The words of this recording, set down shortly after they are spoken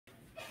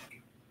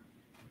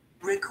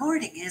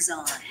Recording is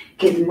on.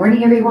 Good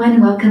morning,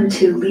 everyone. Welcome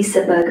to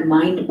LisaBug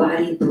Mind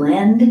Body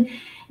Blend. And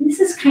this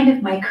is kind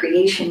of my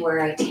creation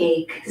where I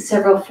take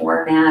several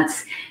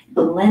formats,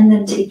 blend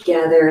them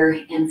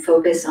together, and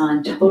focus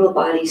on total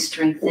body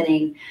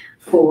strengthening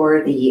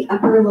for the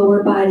upper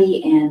lower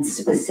body and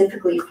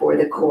specifically for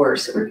the core.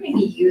 So we're going to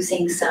be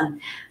using some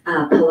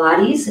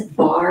Pilates,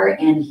 Barre,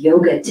 and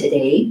yoga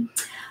today.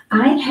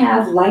 I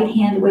have light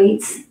hand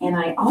weights, and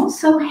I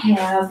also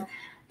have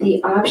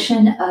the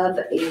option of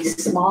a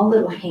small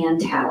little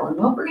hand towel. And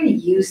what we're going to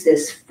use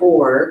this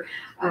for,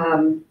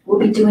 we'll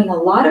be doing a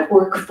lot of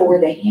work for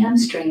the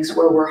hamstrings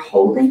where we're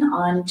holding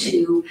on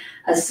to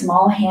a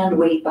small hand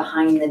weight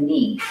behind the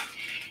knee.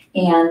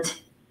 And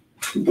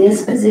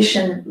this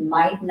position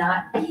might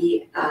not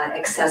be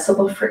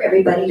accessible for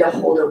everybody to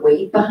hold a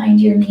weight behind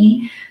your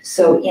knee.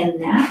 So in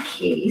that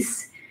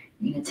case,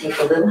 you're going to take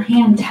a little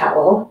hand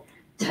towel,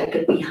 tuck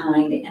it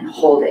behind and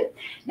hold it.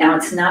 Now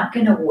it's not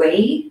going to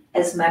weigh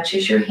as much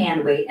as your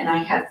hand weight, and I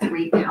have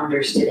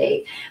 3-pounders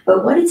today,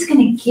 but what it's going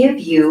to give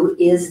you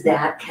is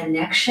that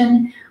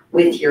connection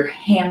with your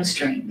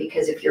hamstring,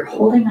 because if you're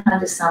holding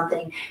onto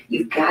something,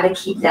 you've got to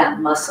keep that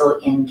muscle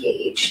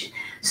engaged.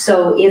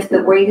 So if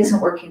the weight isn't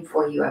working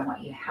for you, I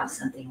want you to have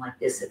something like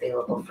this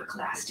available for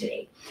class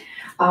today.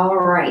 All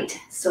right,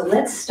 so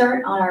let's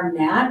start on our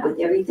mat with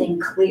everything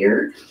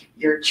clear,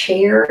 your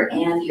chair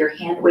and your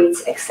hand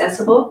weights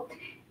accessible,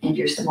 and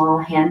your small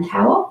hand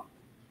towel.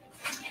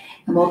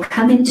 And we'll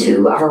come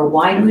into our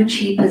wide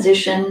Wuchi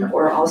position,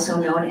 or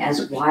also known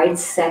as wide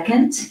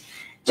second.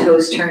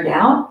 Toes turned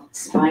out,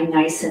 spine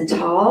nice and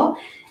tall.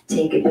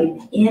 Take a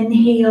big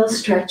inhale,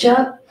 stretch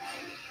up,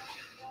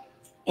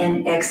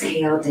 and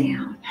exhale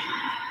down.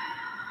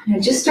 Now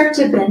just start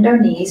to bend our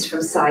knees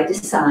from side to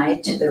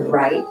side to the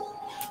right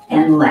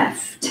and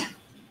left.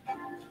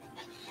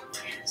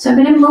 So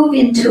I'm going to move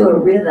into a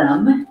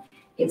rhythm.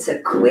 It's a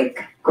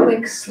quick,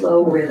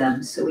 slow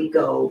rhythm. So we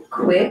go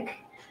quick,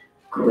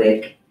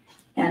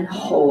 and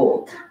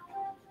hold.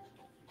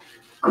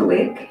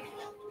 Quick,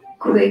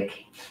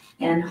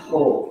 and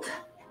hold.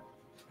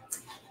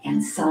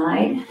 And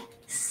side,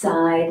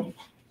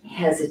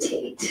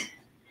 hesitate.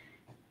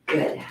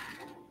 Good.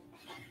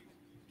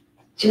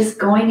 Just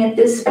going at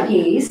this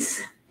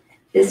pace,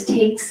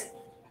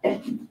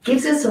 it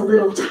gives us a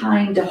little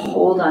time to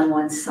hold on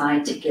one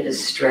side to get a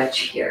stretch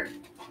here.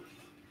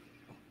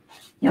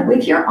 Now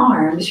with your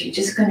arms, you're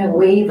just going to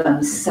wave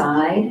them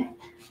side,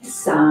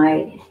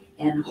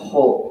 and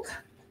hold.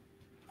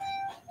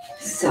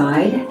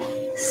 Side,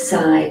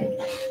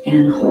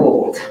 and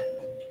hold.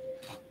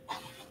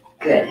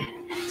 Good.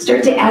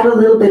 Start to add a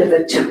little bit of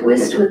a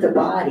twist with the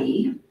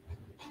body.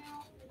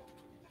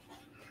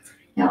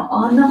 Now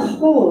on the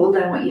hold,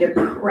 I want you to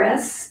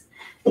press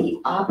the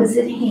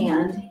opposite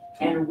hand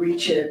and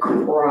reach it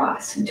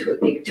across into a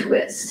big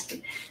twist.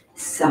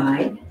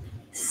 Side,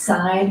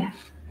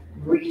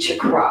 reach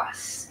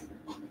across.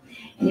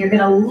 And you're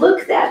going to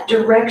look that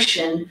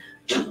direction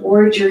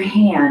towards your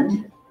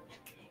hand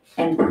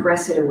and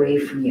press it away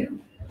from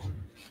you.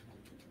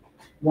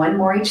 One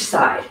more each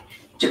side.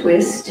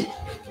 Twist,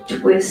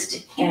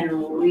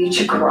 and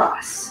reach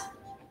across.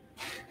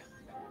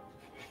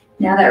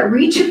 Now that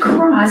reach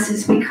across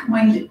is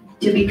going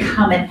to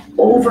become an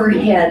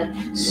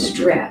overhead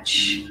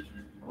stretch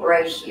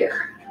right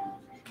here.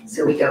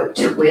 So we go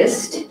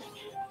twist,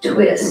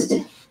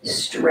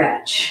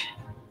 stretch.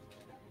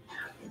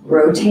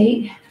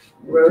 Rotate,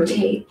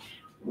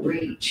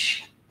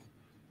 reach.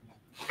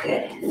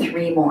 Good.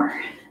 3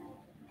 more.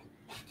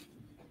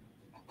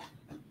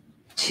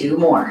 2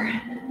 more.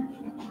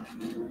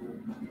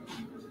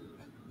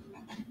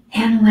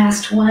 And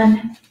last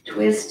one.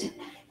 Twist,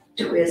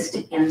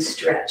 and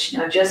stretch.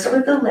 Now just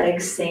with the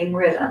legs, same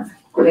rhythm.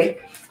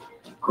 Quick,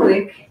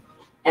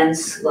 and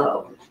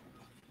slow.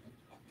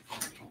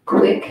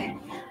 Quick,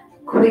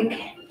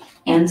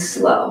 and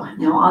slow.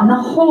 Now on the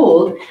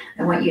hold,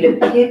 I want you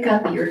to pick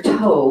up your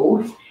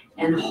toe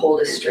and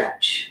hold a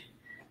stretch.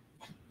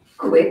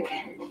 Quick,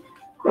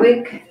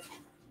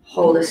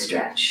 hold a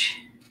stretch.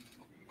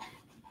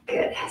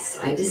 Good.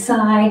 Side to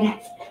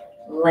side,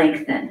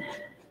 lengthen.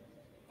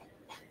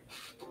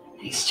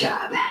 Nice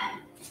job.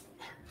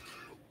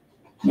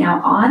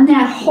 Now on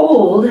that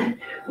hold,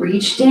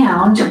 reach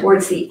down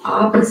towards the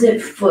opposite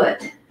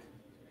foot.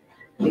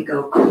 We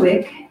go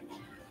quick,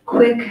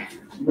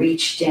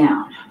 reach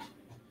down.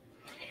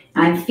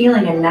 I'm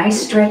feeling a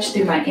nice stretch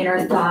through my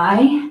inner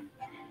thigh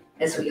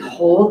as we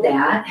hold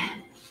that.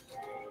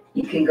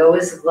 You can go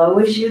as low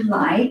as you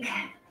like.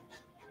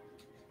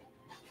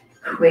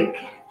 Quick,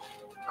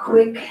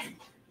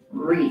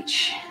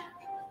 reach.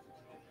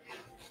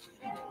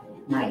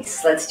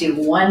 Nice. Let's do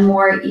one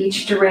more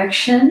each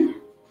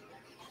direction.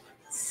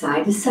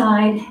 Side to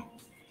side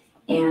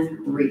and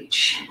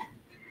reach.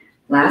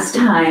 Last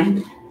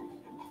time.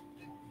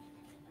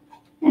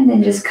 And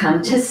then just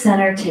come to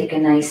center. Take a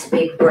nice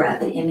big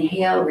breath.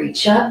 Inhale,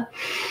 reach up,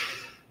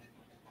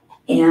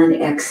 and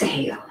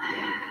exhale.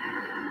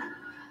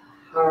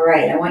 All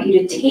right, I want you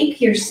to take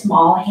your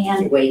small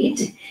hand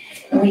weight,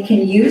 and we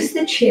can use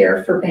the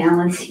chair for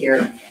balance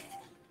here.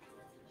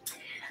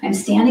 I'm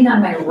standing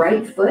on my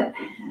right foot,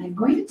 and I'm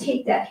going to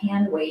take that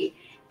hand weight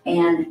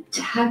and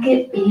tuck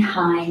it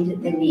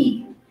behind the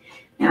knee.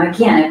 Now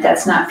again, if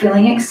that's not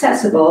feeling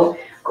accessible,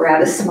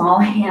 grab a small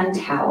hand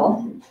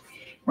towel.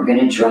 We're going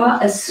to draw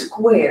a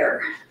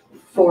square,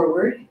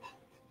 forward,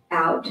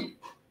 out,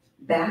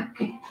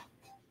 back,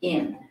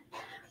 in,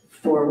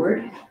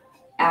 forward,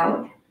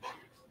 out,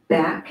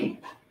 back,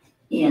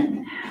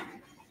 in.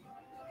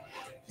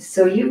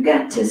 So you've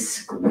got to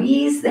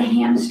squeeze the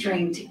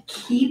hamstring to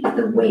keep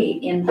the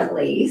weight in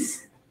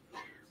place,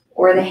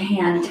 or the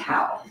hand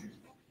towel.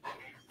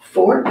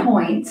 4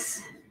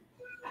 points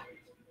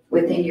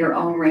within your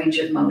own range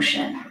of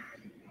motion.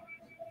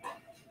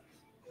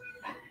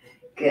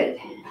 Good.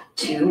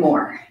 2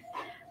 more.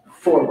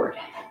 Forward,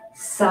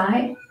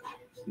 side,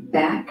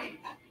 back,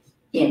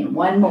 in.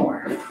 1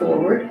 more.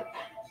 Forward,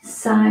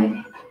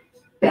 side,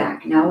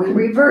 back. Now we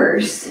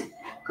reverse.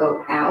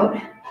 Go out,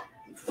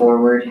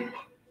 forward,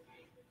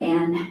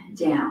 and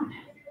down.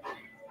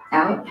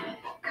 Out,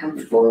 come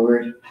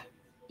forward,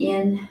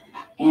 in,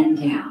 and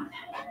down.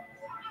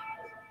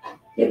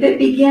 If it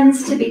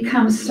begins to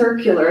become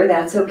circular,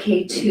 that's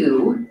okay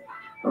too.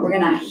 But we're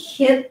going to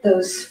hit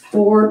those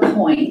 4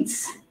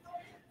 points.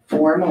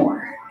 4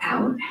 more.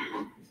 Out,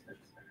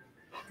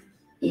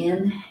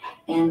 in,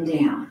 and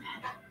down.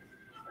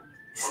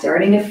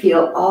 Starting to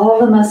feel all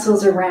the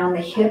muscles around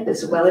the hip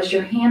as well as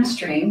your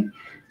hamstring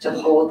to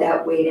hold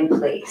that weight in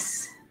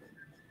place.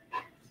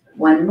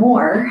 1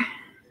 more.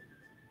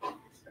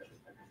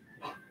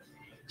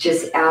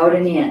 Just out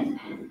and in.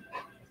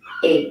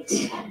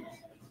 8,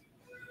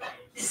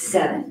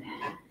 7.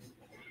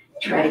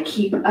 Try to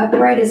keep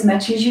upright as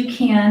much as you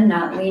can,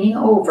 not leaning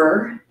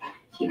over.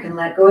 If you can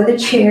let go of the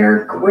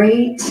chair,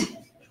 great.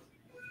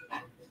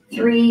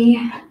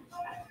 3,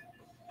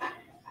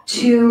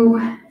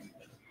 2,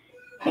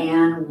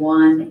 and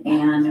 1,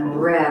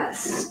 and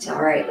rest.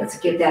 All right, let's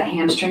give that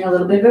hamstring a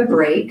little bit of a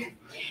break.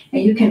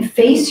 And you can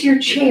face your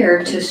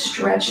chair to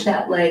stretch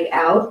that leg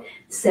out,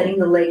 setting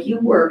the leg you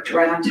worked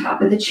right on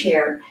top of the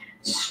chair.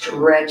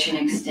 Stretch and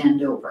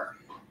extend over.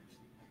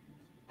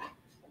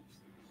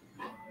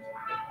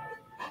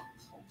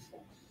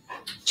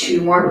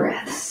 Two more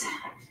breaths.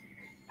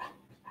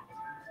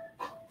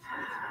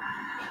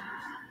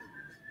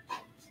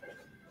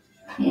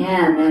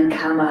 And then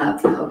come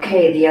up.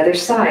 Okay, the other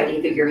side,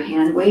 either your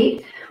hand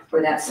weight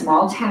or that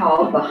small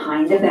towel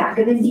behind the back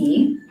of the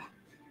knee.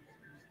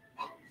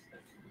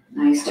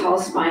 Nice tall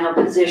spinal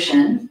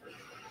position.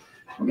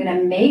 We're going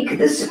to make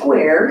the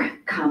square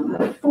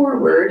come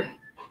forward,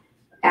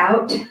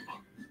 out,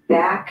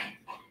 back,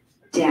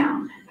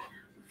 down.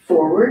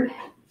 Forward,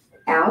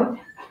 out,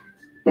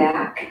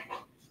 back,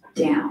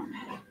 down.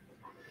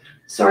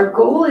 So our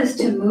goal is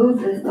to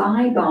move the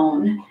thigh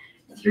bone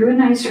through a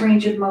nice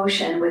range of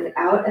motion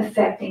without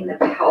affecting the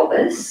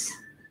pelvis.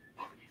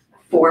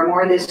 4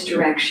 more this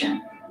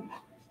direction.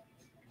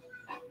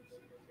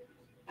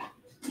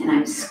 And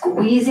I'm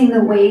squeezing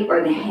the weight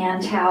or the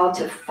hand towel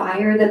to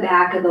fire the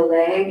back of the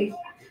leg.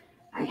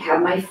 I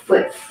have my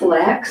foot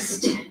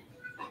flexed.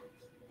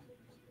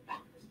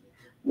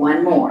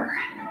 1 more.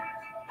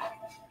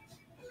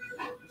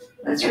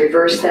 Let's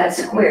reverse that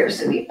square.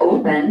 So we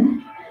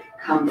open,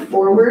 come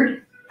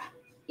forward,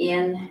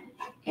 in,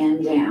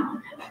 and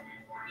down.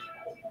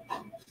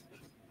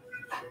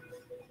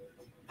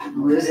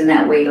 I'm losing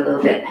that weight a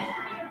little bit.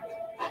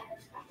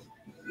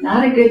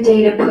 Not a good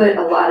day to put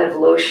a lot of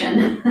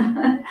lotion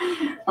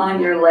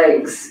on your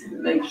legs.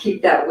 Then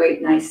keep that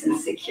weight nice and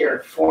secure.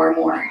 4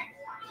 more.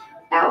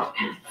 Out,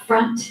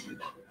 front,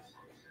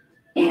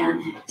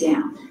 and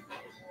down.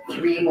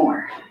 3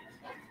 more.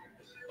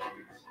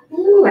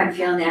 Ooh, I'm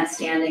feeling that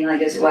standing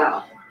leg as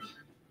well.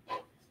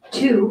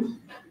 2.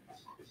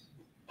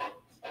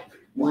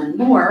 1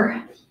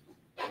 more.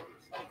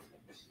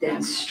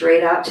 Then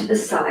straight out to the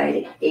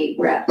side, 8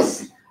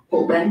 reps.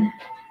 Open,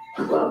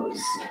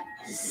 close.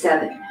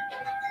 7,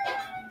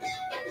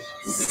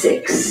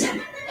 6.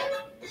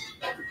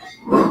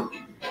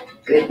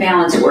 Good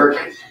balance work.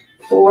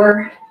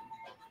 4,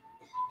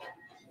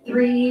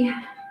 3,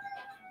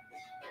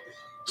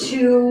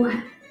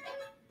 2,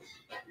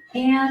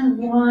 and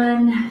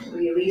 1.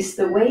 Release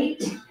the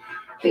weight.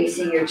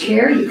 Facing your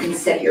chair, you can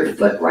set your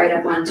foot right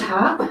up on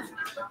top.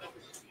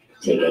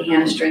 Take a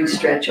hamstring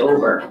stretch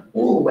over.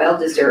 Ooh, well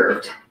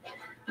deserved.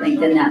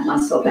 Lengthen that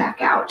muscle back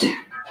out.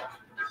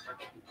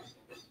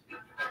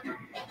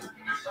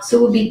 So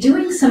we'll be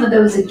doing some of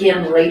those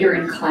again later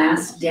in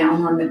class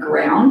down on the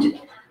ground.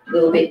 A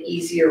little bit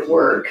easier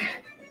work.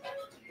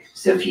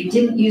 So if you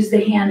didn't use the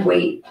hand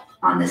weight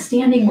on the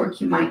standing work,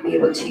 you might be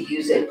able to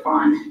use it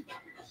on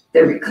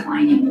the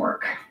reclining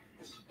work.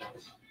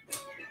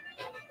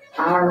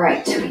 All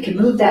right, so we can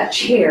move that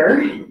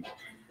chair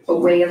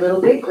away a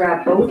little bit.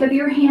 Grab both of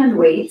your hand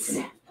weights.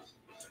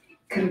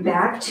 Come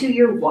back to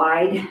your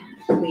wide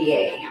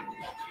plie.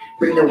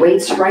 Bring the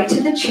weights right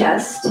to the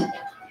chest.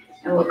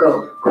 And we'll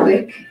go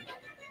quick,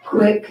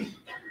 quick,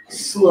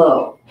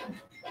 slow.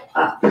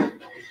 Up.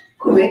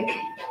 Quick,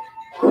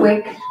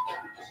 quick,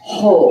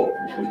 hold.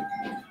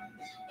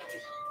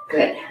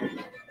 Good.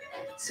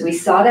 So we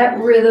saw that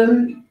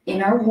rhythm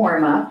in our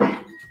warm-up.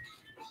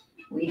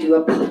 We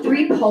do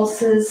 3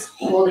 pulses,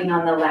 holding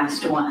on the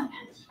last one.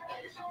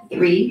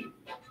 3,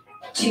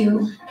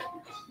 2,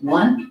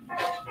 1,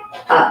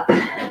 up.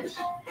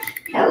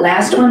 That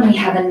last one, we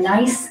have a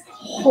nice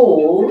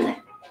hold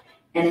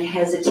and a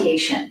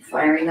hesitation,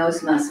 firing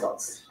those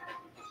muscles.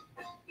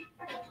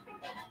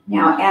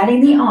 Now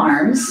adding the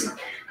arms,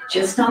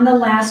 just on the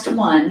last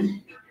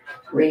one,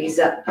 raise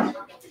up.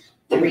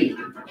 3,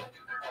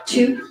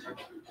 2,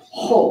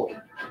 hold,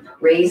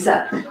 raise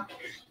up.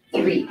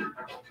 3,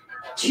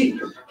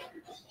 2,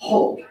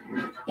 hold,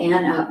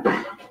 and up.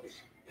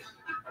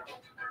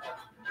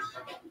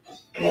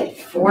 Good,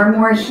 4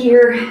 more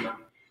here.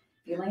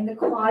 Feeling the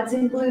quads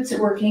and glutes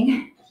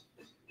working.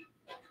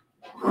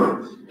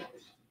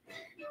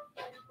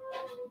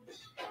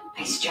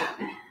 Nice job.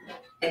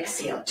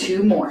 Exhale,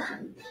 2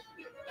 more.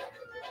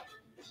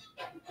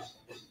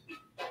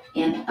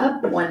 And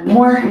up, 1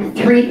 more.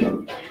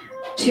 3,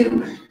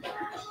 2,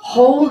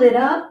 hold it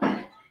up.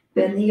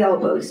 Bend the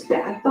elbows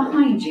back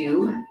behind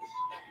you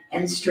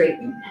and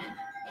straighten.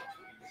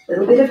 A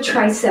little bit of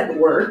tricep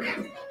work.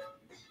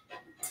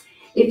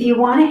 If you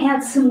want to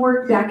add some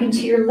work back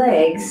into your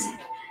legs,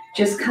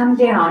 just come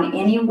down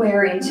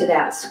anywhere into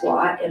that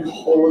squat and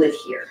hold it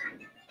here.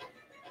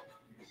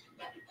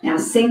 Now,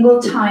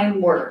 single time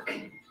work.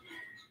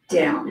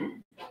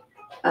 Down,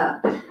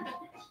 up,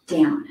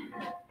 down,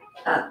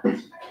 up.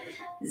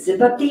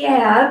 Zip up the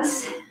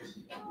abs.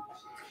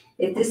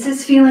 If this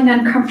is feeling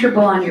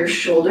uncomfortable on your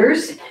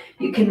shoulders,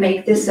 you can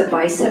make this a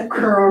bicep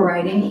curl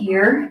right in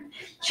here,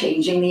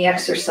 changing the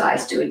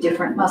exercise to a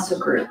different muscle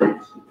group.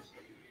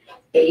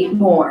 8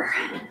 more.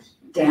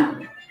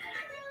 Down,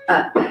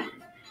 up.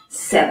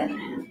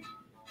 7,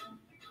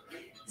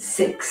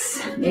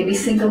 6. Maybe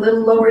sink a little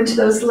lower into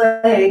those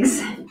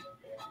legs.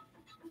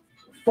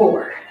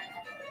 4,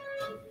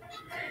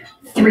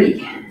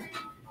 3,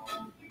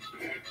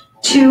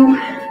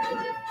 2,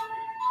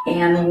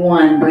 and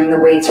 1. Bring the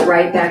weights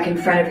right back in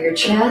front of your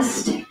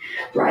chest.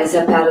 Rise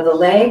up out of the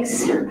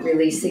legs,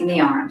 releasing the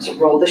arms.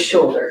 Roll the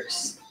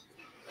shoulders.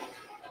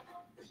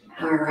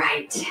 All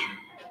right.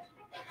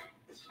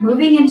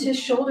 Moving into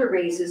shoulder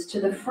raises to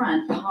the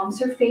front,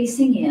 palms are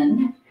facing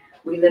in.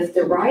 We lift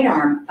the right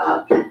arm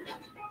up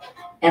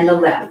and the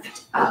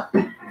left up.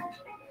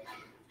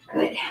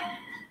 Good.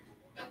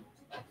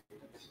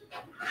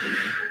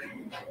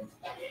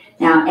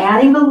 Now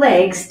adding the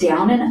legs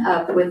down and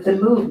up with the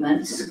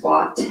movement,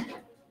 squat,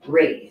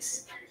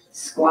 raise,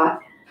 squat,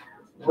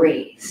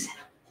 raise.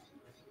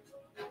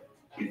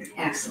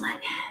 Excellent.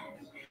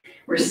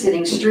 We're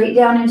sitting straight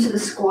down into the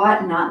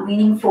squat, not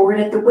leaning forward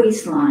at the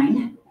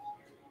waistline.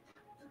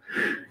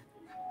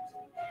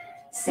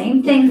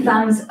 Same thing,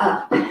 thumbs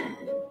up.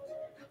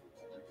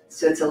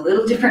 So it's a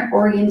little different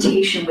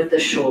orientation with the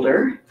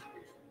shoulder.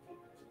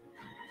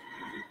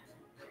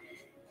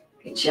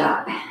 Good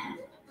job.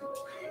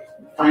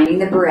 Finding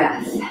the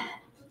breath.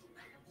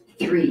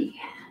 3,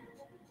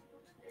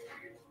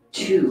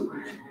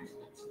 2.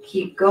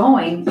 Keep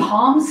going.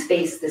 Palms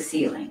face the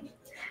ceiling.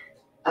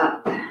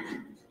 Up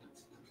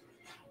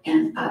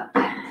and up.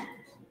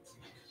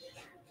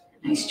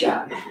 Nice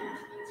job.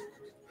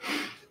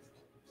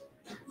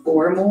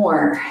 4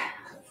 more.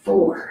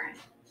 4,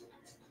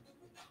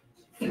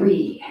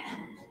 3,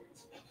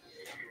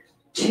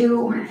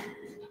 2,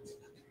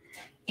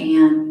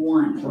 and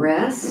 1.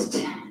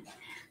 Rest.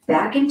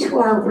 Back into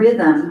our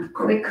rhythm.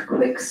 Quick,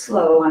 quick,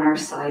 slow on our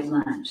side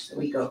lunge. So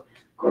we go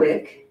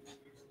quick,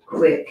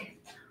 quick,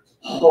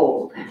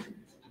 hold.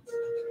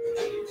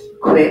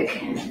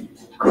 Quick,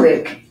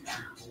 quick,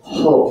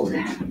 hold.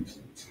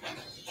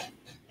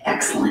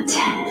 Excellent.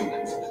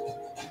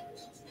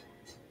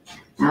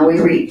 Now we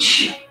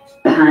reach.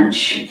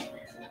 Punch,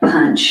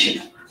 punch,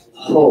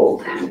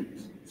 hold.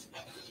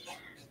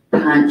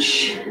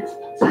 Punch,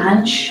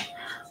 punch,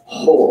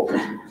 hold.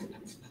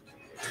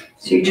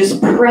 So you're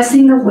just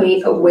pressing the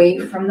weight away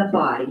from the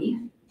body,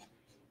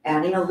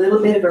 adding a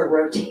little bit of a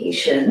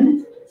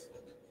rotation.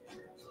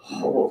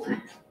 Hold.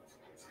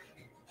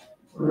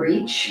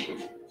 Reach,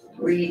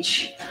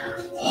 reach,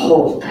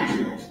 hold.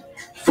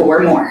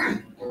 4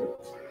 more.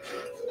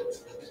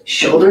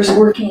 Shoulders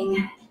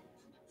working.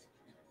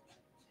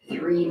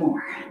 3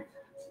 more.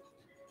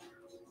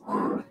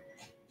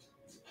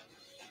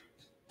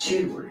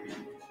 2.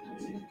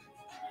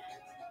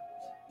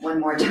 1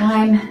 more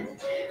time.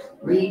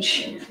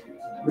 Reach,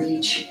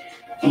 reach,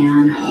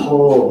 and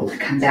hold.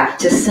 Come back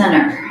to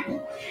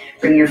center.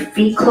 Bring your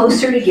feet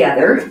closer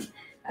together,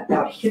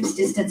 about hips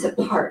distance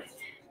apart.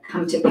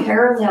 Come to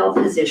parallel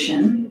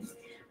position.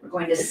 We're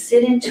going to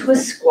sit into a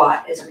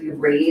squat as we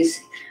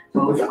raise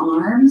both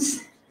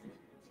arms.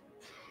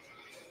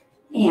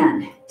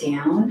 And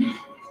down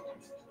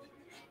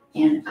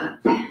and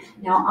up.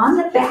 Now on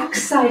the back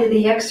side of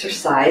the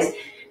exercise,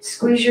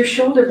 squeeze your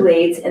shoulder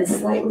blades and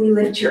slightly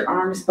lift your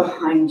arms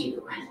behind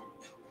you.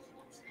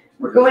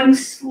 We're going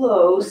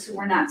slow, so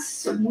we're not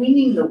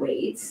swinging the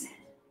weights,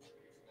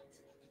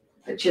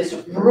 but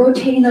just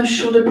rotating those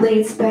shoulder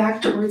blades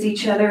back towards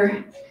each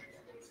other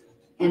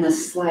and a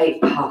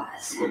slight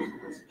pause.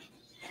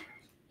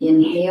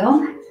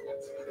 Inhale,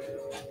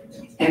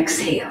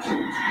 exhale.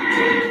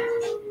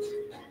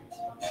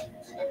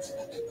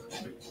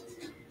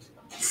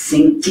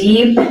 Sink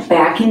deep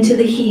back into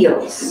the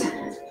heels.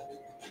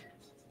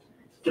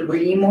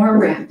 3 more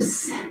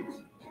reps.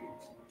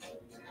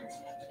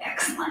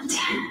 Excellent.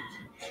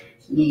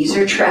 Knees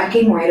are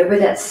tracking right over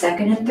that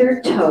second and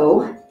third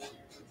toe.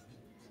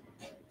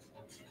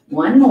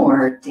 1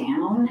 more,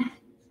 down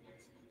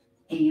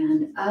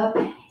and up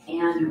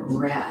and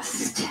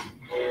rest.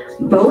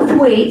 Both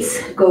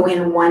weights go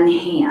in one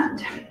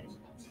hand.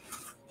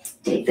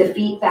 Take the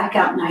feet back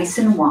out nice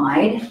and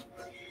wide.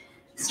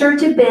 Start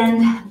to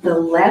bend the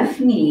left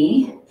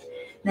knee.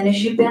 Then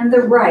as you bend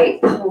the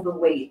right, pull the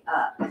weight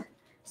up.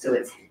 So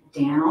it's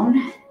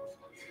down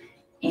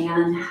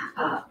and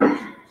up.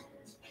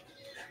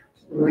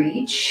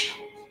 Reach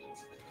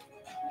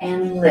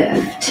and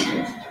lift.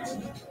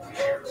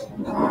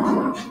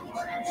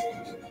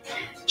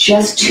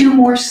 Just 2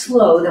 more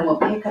slow, then we'll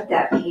pick up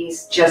that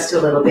pace just a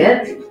little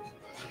bit.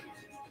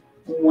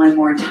 1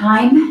 more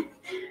time.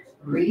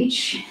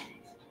 Reach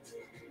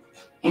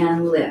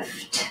and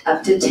lift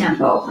up to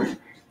tempo.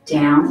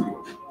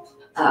 Down,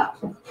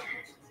 up,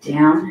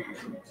 down,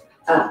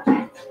 up.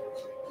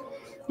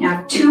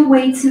 Now 2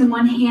 weights in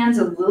one hand's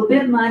a little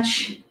bit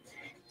much.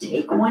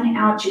 Take 1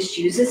 out, just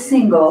use a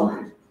single.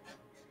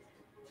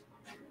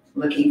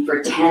 Looking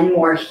for 10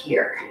 more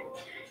here.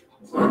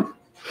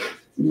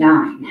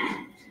 9,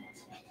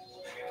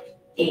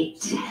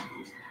 8.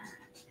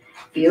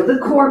 Feel the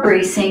core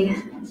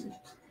bracing.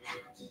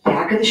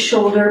 Back of the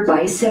shoulder,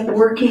 bicep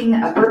working,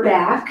 upper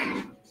back.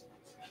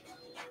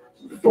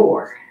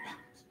 4,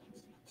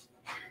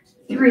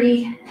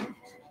 3,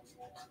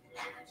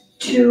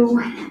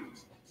 2,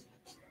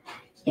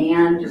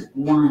 and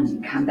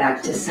 1. Come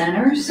back to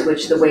center,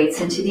 switch the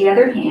weights into the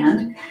other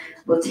hand.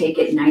 We'll take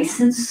it nice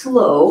and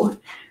slow.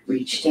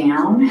 Reach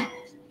down,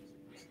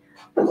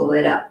 pull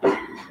it up.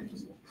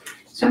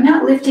 So I'm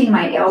not lifting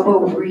my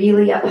elbow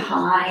really up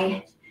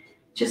high,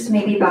 just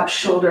maybe about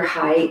shoulder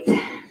height.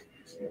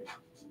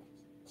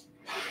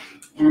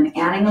 And I'm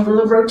adding a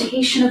little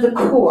rotation of the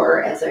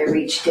core as I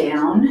reach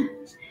down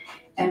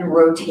and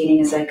rotating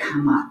as I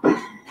come up.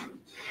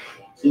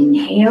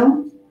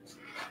 Inhale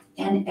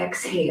and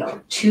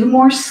exhale. 2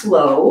 more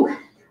slow.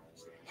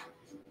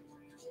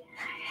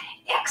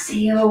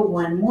 Exhale,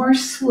 1 more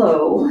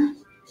slow.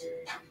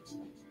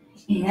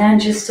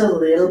 And just a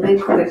little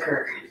bit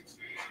quicker.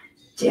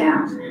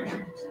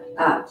 Down,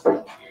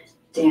 up,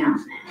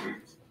 down,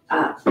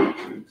 up.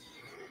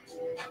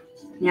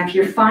 Now, if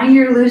you find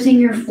you're losing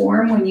your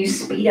form when you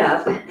speed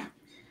up,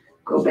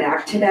 go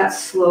back to that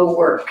slow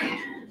work.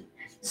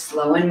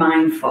 Slow and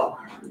mindful.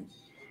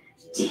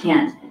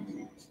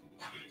 10,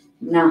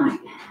 9,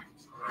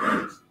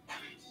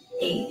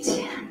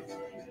 8.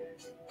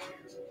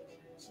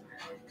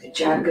 Good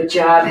job, good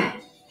job.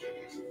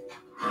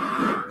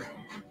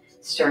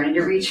 Starting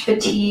to reach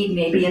fatigue,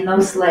 maybe in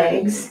those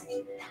legs.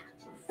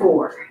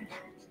 4,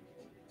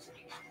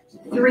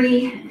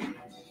 3,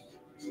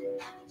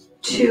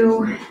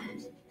 2,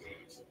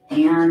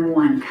 and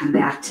 1. Come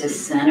back to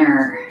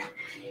center.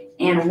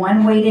 And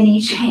 1 weight in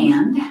each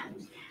hand.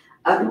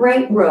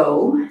 Upright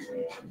row.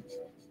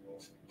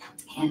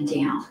 And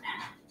down.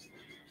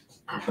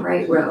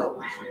 Upright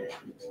row.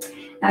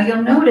 Now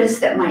you'll notice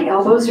that my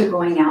elbows are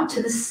going out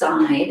to the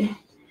side.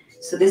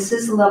 So this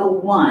is level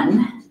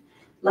 1.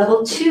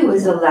 Level 2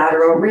 is a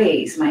lateral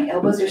raise. My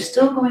elbows are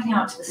still going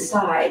out to the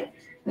side,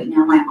 but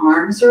now my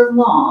arms are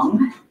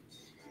long.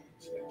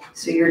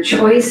 So your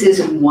choice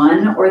is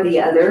one or the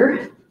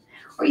other,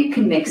 or you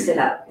can mix it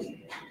up.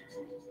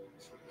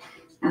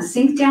 Now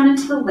sink down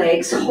into the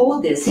legs,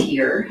 hold this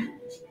here.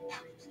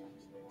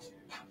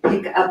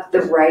 Pick up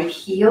the right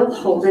heel,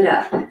 hold it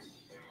up.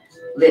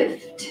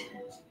 Lift,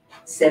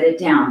 set it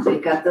down,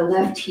 pick up the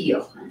left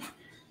heel,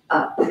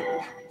 up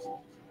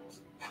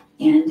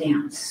and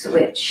down,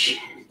 switch,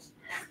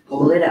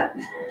 pull it up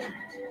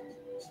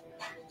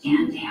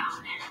and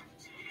down.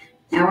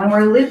 Now when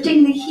we're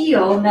lifting the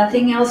heel,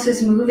 nothing else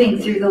is moving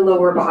through the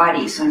lower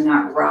body, so I'm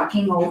not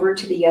rocking over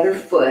to the other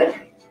foot,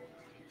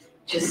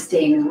 just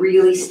staying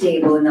really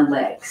stable in the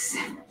legs.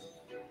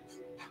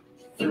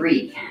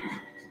 3,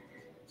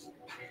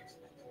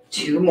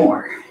 2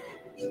 more.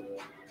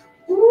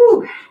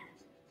 Woo.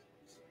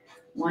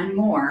 1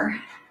 more.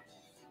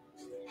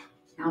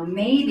 Now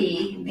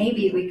maybe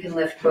we can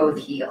lift both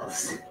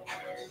heels.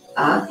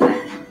 Up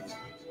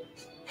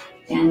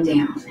and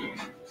down.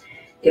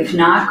 If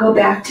not, go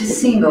back to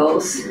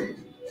singles.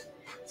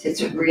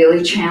 It's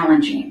really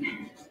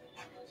challenging.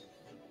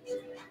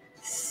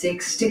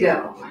 6 to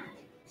go.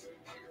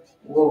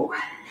 Whoa.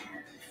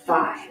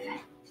 5.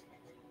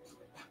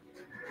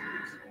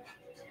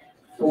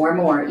 4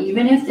 more.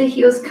 Even if the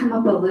heels come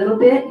up a little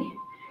bit,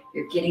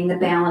 you're getting the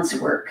balance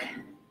work.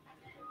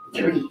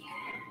 3.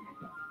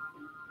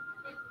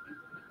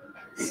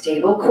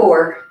 Stable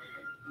core.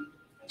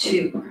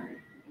 2.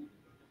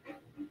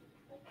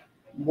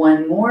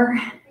 1 more.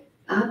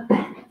 Up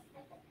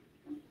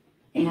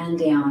and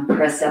down.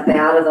 Press up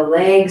out of the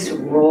legs,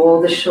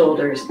 roll the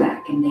shoulders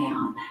back and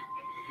down.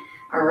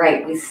 All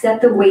right, we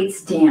set the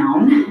weights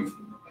down.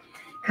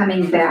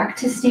 Coming back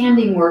to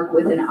standing work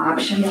with an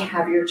option to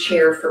have your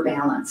chair for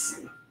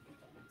balance.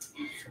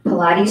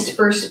 Pilates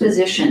first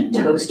position,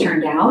 toes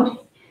turned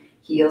out,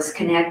 heels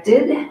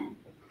connected.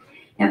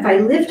 And if I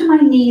lift my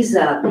knees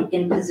up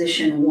in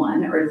position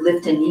 1 or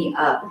lift a knee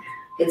up,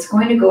 it's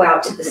going to go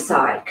out to the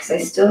side because I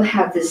still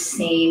have this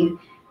same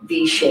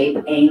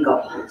V-shape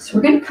angle. So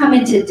we're going to come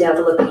into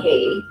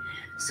développé.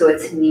 So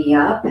it's knee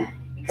up,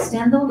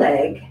 extend the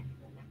leg,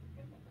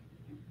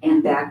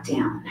 and back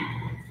down.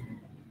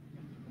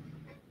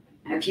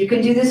 Now, if you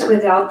can do this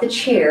without the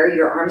chair,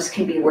 your arms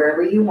can be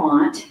wherever you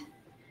want.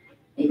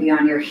 Maybe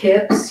on your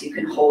hips, you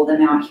can hold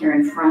them out here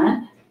in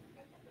front.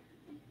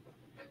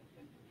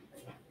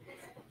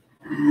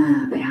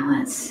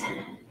 Balance.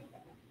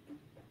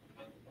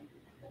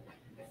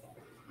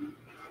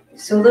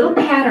 So a little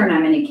pattern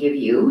I'm going to give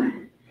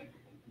you.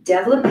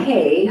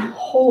 Développé,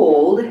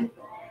 hold,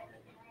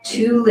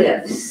 2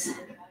 lifts,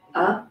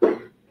 up,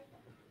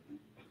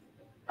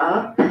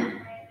 up,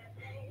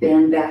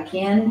 bend back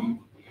in,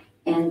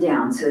 and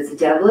down. So it's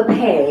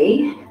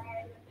développé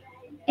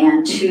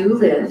and 2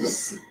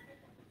 lifts.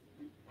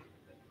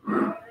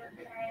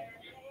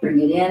 Bring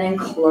it in and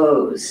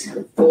close.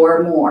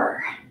 4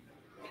 more.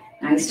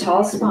 Nice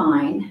tall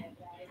spine.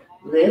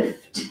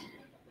 Lift,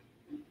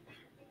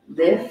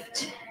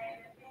 lift,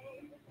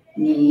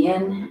 knee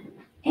in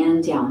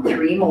and down.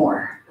 3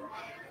 more.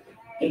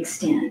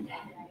 Extend,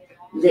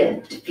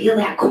 lift. Feel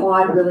that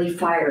quad really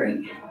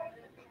firing.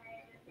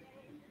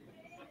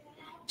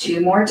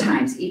 2 more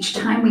times. Each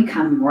time we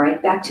come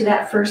right back to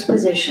that first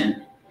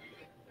position.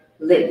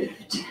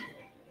 Lift,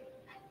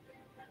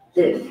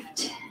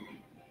 lift.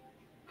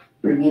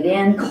 Bring it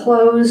in,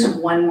 close.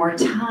 1 more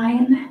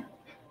time.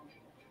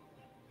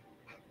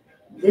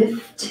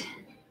 Lift,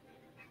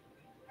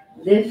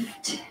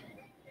 lift.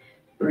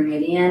 Bring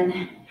it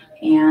in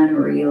and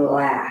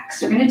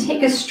relax. We're going to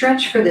take a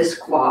stretch for this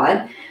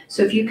quad.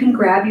 So if you can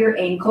grab your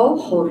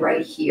ankle, hold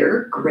right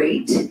here.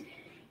 Great.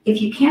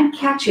 If you can't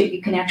catch it,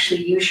 you can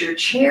actually use your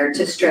chair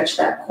to stretch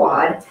that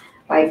quad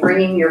by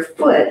bringing your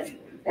foot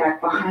back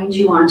behind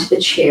you onto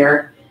the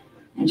chair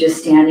and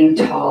just standing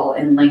tall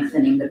and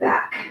lengthening the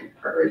back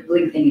or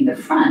lengthening the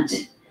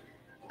front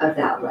of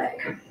that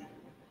leg.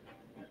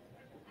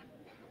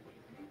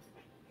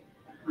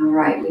 All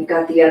right, we've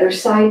got the other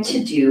side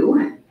to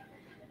do.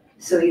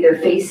 So either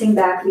facing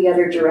back the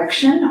other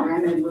direction, or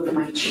I'm going to move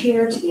my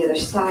chair to the other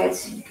side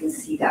so you can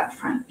see that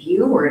front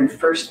view. We're in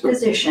first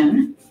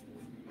position.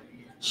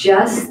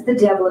 Just the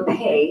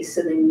développé,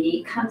 so the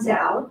knee comes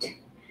out,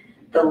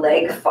 the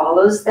leg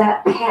follows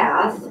that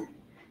path,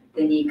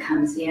 the knee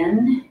comes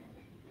in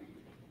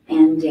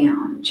and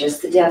down.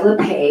 Just the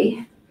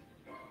développé.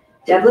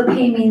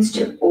 Développé means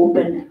to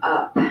open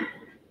up.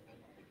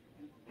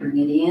 Bring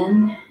it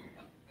in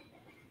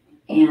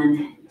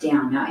and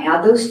down. Now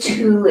add those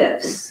 2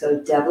 lifts. So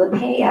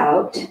développé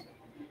out,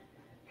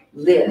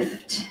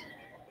 lift,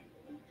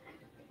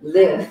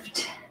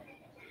 lift,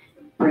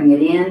 bring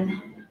it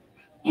in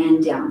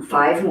and down.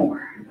 5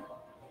 more.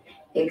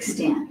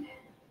 Extend,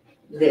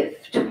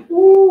 lift,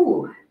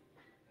 woo,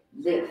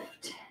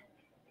 lift,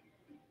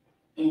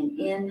 and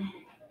in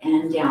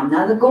and down.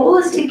 Now the goal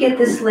is to get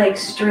this leg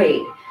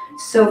straight.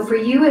 So for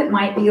you, it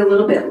might be a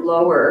little bit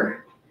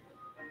lower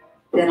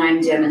than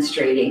I'm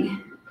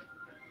demonstrating.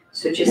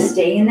 So just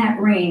stay in that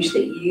range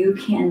that you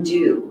can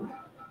do.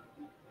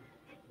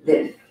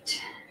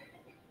 Lift,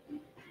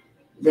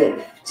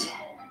 lift,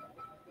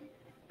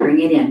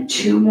 bring it in.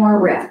 2 more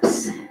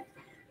reps.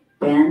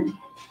 Bend,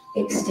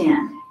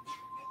 extend,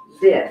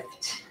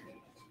 lift,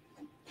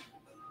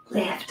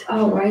 lift.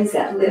 Oh, why is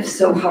that lift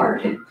so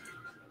hard?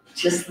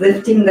 Just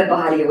lifting the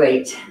body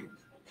weight.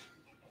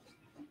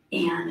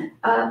 And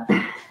up,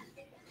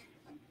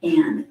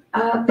 and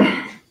up.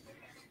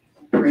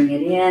 Bring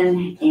it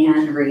in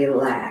and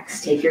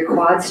relax. Take your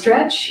quad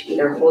stretch,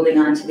 either holding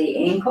onto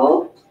the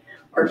ankle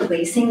or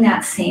placing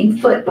that same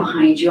foot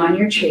behind you on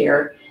your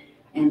chair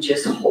and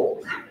just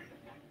hold.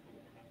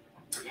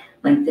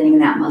 Lengthening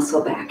that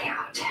muscle back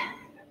out.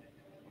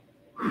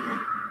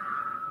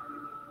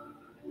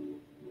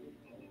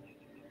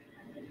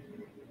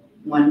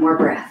 One more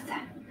breath.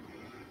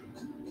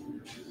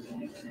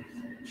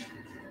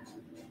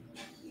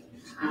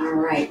 All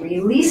right,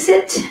 release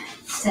it.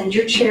 Send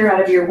your chair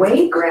out of your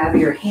way. Grab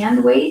your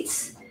hand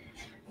weights.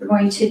 We're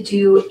going to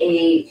do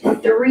a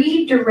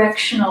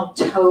 3-directional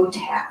toe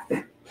tap.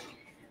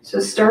 So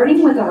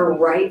starting with our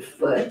right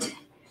foot,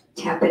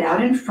 tap it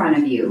out in front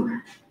of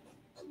you,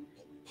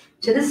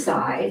 to the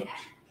side,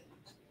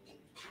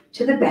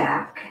 to the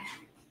back,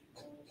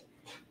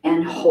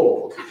 and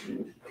hold.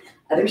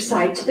 Other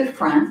side to the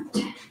front,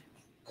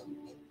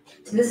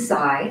 to the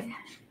side,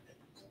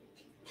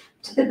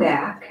 to the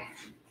back,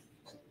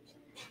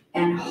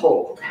 and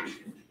hold.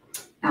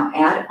 Now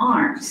add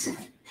arms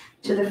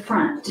to the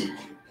front,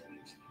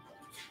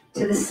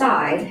 to the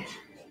side,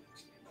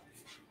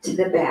 to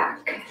the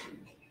back.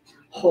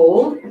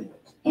 Hold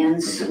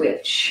and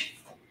switch.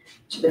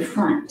 to the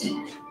front,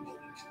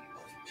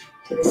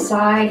 to the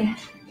side,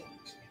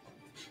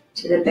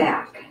 to the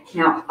back.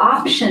 Now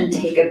option,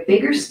 take a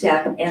bigger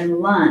step and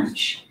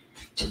lunge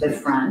to the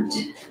front,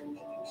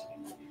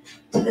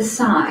 to the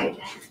side,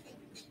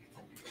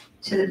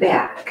 to the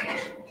back,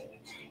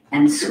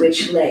 and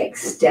switch legs.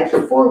 Step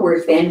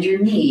forward, bend your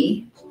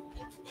knee,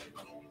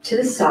 to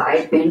the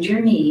side, bend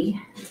your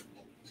knee,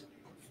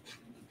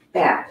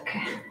 back,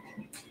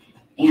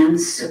 and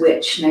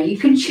switch. Now you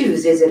can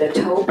choose, is it a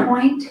toe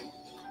point?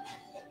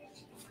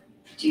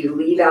 Do you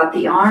leave out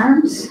the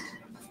arms?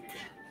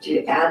 Do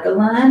you add the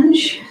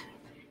lunge?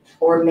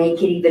 Or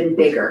make it even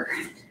bigger?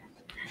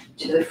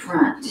 To the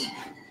front,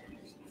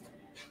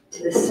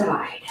 to the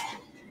side,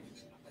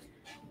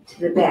 to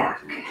the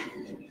back,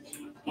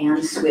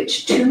 and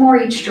switch. 2 more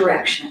each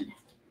direction.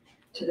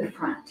 To the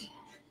front,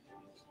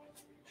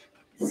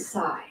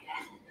 side,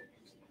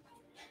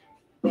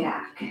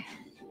 back,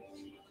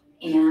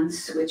 and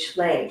switch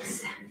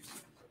legs.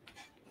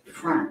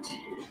 Front.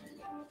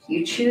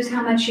 You choose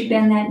how much you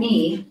bend that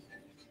knee.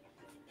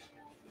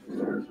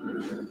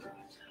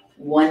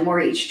 1 more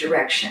each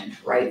direction.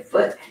 Right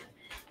foot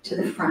to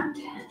the front,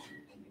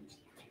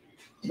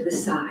 to the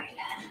side,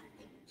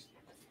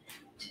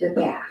 to the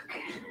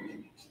back,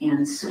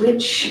 and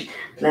switch.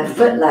 Left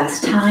foot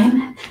last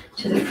time,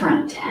 to the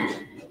front,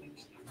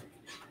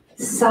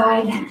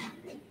 side,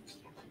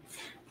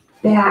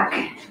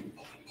 back,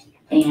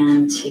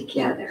 and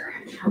together.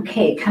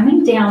 Okay,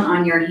 coming down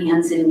on your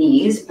hands and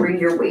knees, bring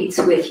your weights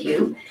with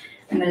you.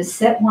 I'm going to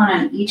set one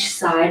on each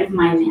side of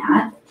my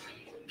mat.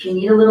 If you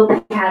need a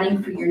little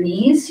padding for your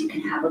knees, you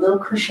can have a little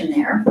cushion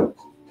there.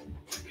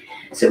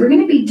 So we're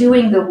going to be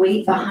doing the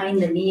weight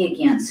behind the knee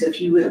again. So if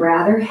you would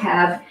rather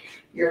have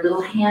your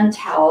little hand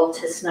towel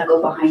to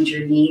snuggle behind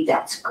your knee,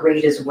 that's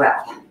great as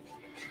well.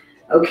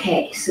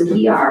 Okay, so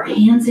we are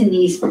hands and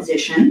knees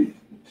position.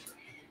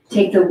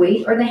 Take the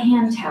weight or the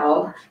hand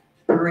towel,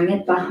 bring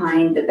it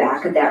behind the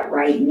back of that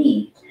right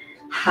knee.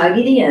 Hug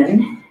it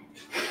in,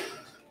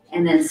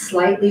 and then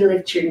slightly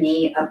lift your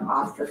knee up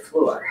off the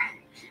floor.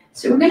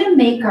 So we're going to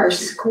make our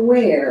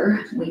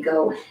square. We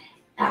go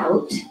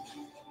out,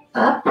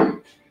 up,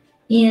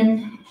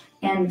 in,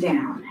 and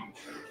down.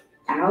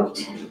 Out,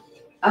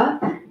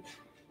 up,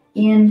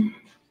 in,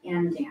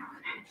 and down.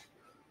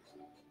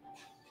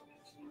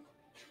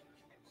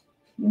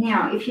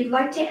 Now, if you'd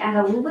like to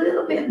add a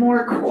little bit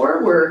more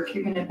core work,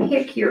 you're going to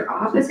pick your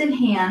opposite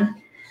hand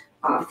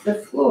off the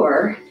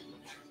floor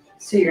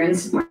so you're in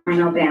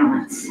spinal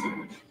balance.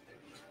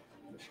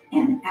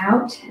 And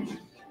out,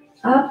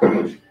 up,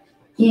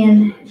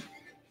 in,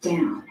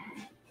 down.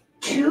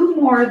 2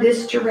 more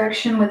this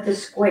direction with the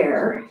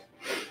square.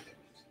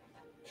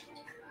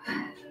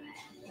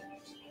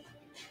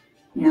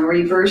 Now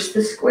reverse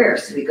the square.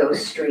 So we go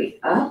straight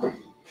up,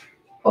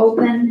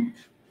 open,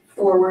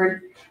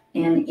 forward,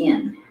 and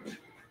in.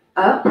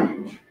 Up,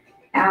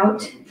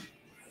 out,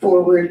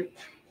 forward,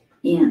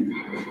 in.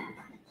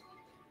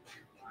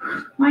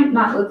 Might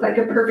not look like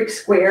a perfect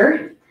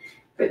square,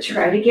 but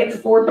try to get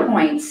 4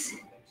 points.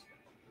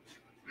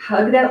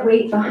 Hug that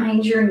weight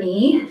behind your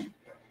knee.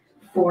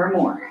 4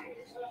 more.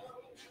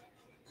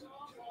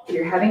 If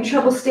you're having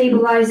trouble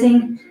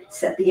stabilizing,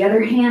 set the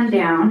other hand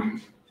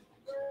down.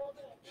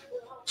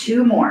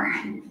 2 more.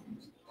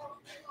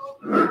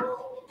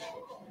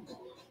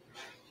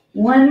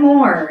 1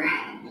 more.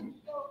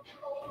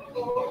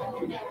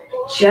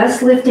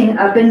 Just lifting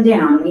up and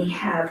down. We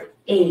have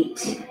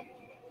 8,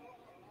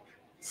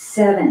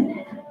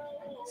 7.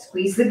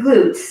 Squeeze the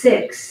glutes.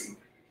 6.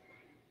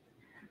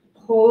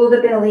 Pull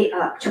the belly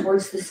up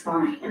towards the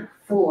spine.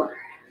 4,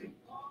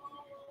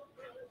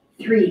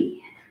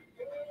 3,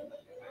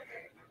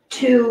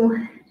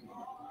 2,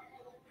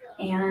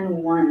 and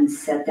 1.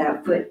 Set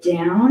that foot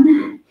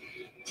down.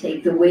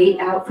 Take the weight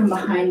out from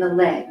behind the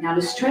leg. Now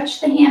to stretch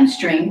the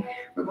hamstring,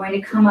 we're going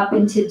to come up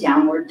into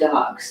downward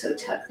dog. So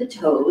tuck the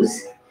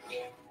toes,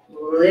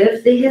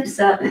 lift the hips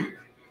up,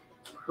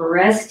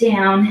 press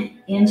down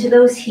into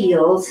those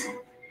heels,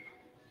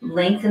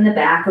 lengthen the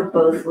back of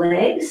both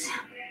legs.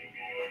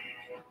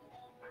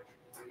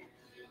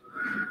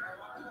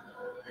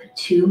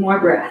 2 more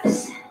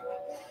breaths.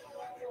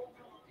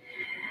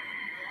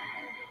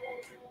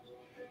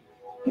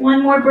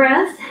 1 more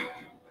breath.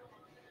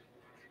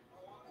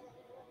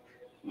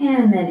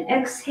 And then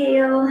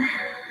exhale,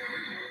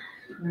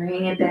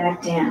 bring it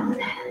back down.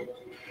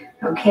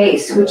 Okay,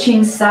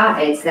 switching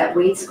sides. That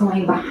weight's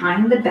going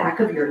behind the back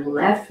of your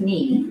left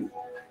knee.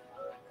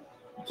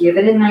 Give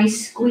it a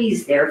nice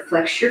squeeze there.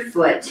 Flex your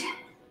foot.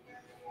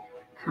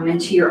 Come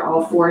into your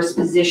all fours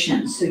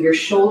position. So your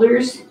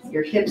shoulders,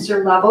 your hips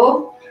are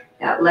level.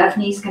 That left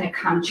knee's going to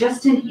come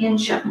just an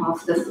inch up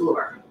off the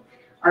floor.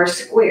 Our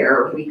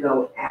square, we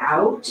go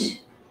out,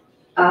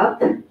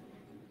 up,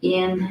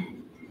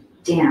 in,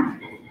 down.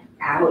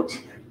 Out,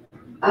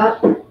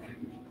 up,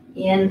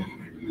 in,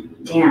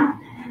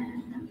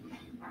 down.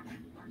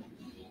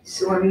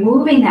 So we're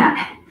moving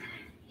that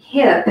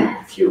hip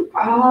through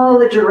all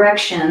the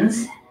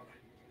directions,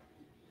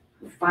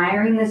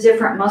 firing the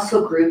different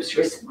muscle groups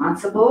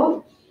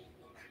responsible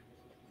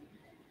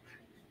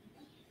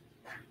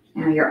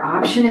Now your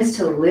option is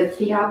to lift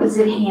the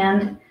opposite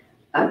hand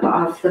up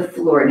off the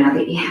floor. Now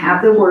that you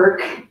have the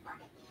work,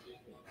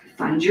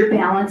 find your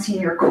balance in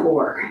your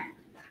core.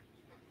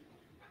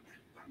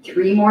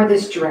 3 more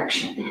this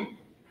direction.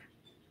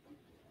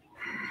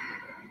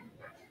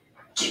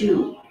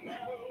 2.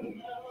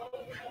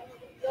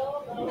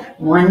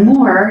 1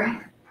 more.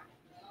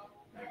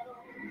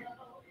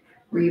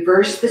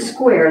 Reverse the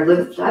square.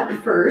 Lift up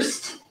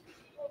first.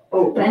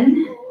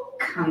 Open.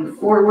 Come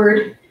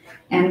forward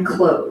and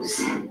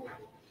close.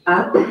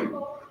 Up.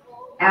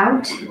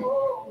 Out.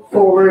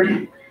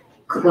 Forward.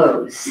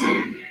 Close.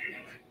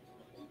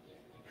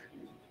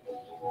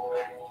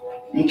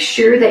 Make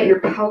sure that your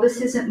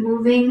pelvis isn't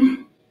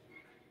moving,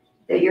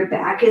 that your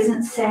back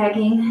isn't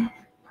sagging.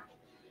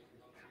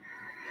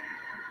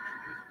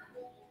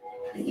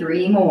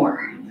 3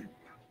 more.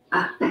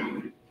 Up,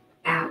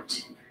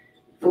 out,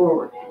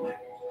 forward.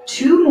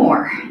 2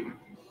 more.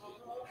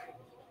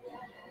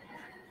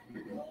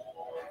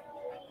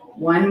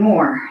 1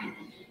 more.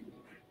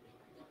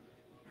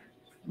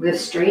 Lift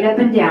straight up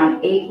and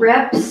down. 8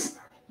 reps.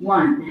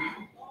 1,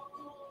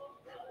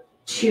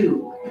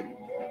 2,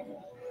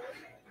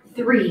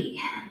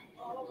 3.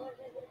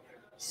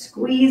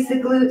 Squeeze the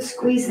glute,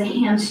 squeeze the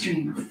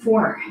hamstring.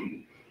 4.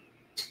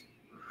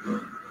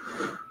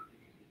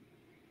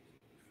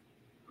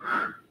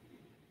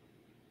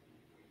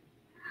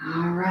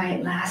 All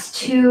right, last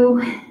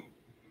 2.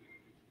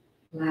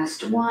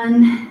 Last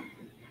 1.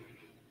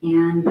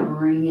 And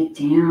bring it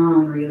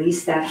down.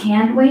 Release that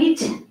hand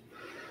weight.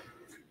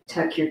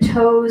 Tuck your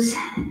toes.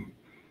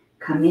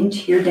 Come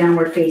into your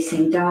downward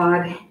facing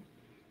dog.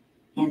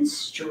 And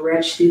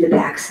stretch through the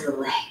backs of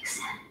the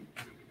legs.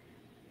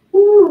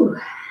 Woo.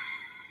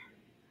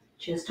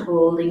 Just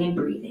holding and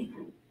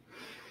breathing.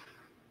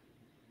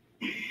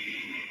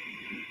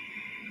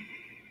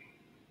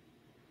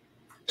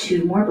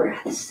 Two more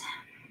breaths.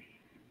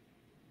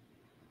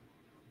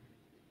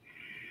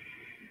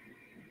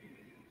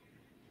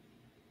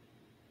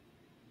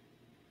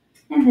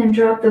 And then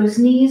drop those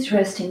knees,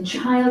 rest in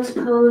child's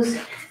pose.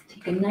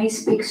 Take a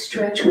nice big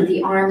stretch with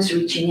the arms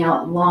reaching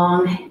out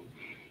long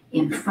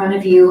in front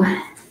of you,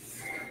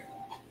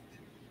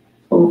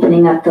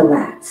 opening up the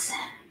lats.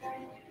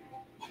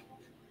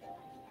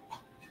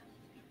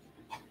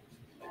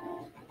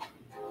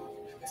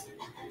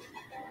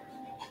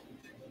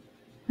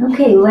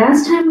 Okay,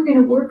 last time we're going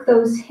to work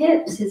those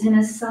hips is in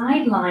a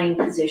side lying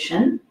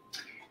position.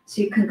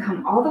 So you can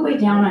come all the way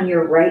down on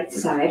your right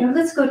side. Or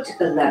let's go to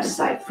the left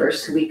side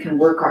first so we can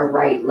work our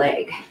right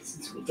leg,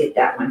 since we did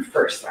that one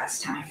first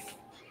last time.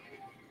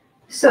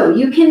 So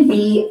you can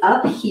be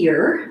up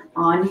here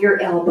on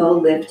your elbow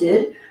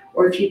lifted,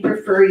 or if you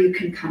prefer, you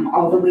can come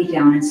all the way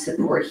down and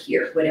support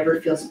here,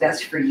 whatever feels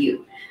best for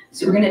you.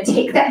 So we're going to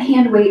take that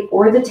hand weight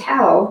or the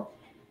towel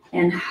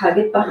and hug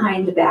it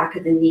behind the back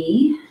of the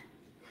knee.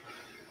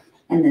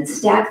 And then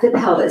stack the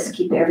pelvis,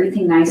 keep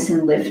everything nice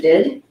and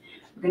lifted.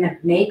 We're going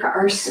to make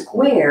our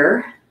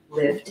square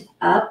lift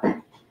up,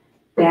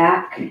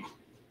 back,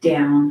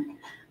 down,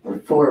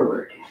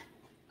 forward.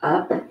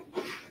 Up,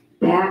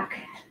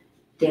 back,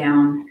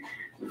 down,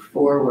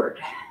 forward.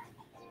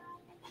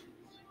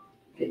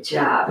 Good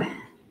job.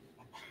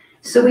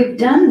 So we've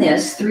done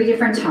this 3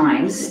 different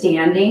times,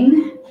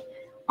 standing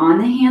on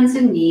the hands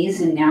and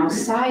knees and now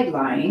side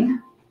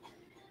lying.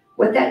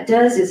 What that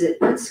does is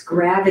it puts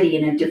gravity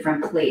in a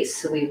different place,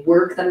 so we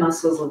work the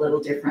muscles a little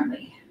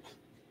differently.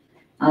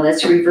 Now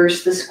let's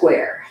reverse the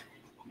square.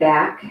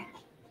 Back,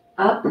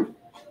 up,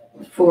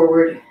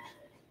 forward,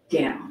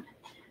 down.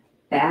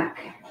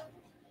 Back,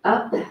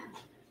 up,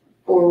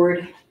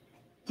 forward,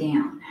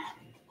 down.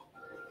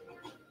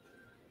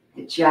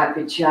 Good job,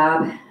 good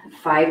job.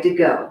 5 to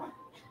go.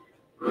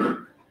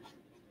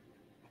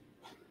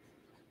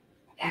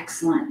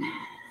 Excellent.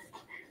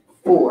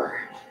 4.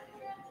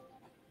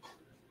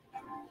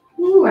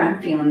 Ooh,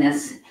 I'm feeling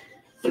this.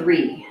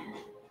 3.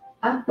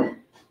 Up,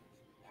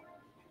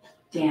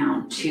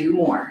 down. 2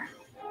 more.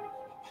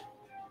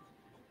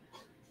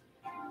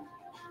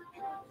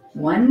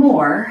 1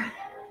 more.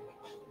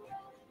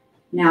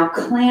 Now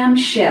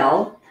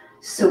clamshell.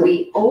 So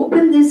we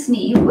open this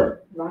knee.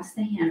 Whoop, lost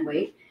the hand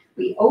weight.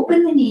 We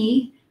open the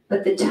knee,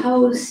 but the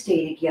toes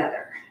stay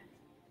together.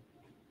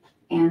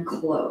 And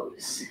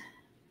close.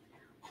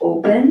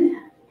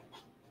 Open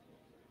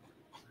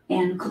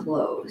and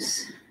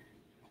close.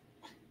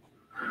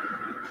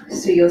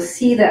 So you'll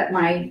see that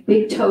my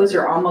big toes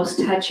are almost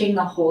touching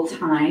the whole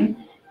time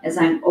as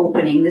I'm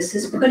opening. This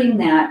is putting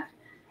that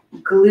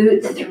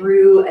glute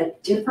through a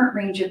different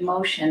range of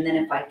motion than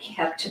if I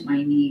kept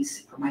my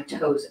knees or my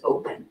toes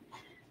open.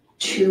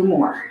 2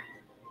 more.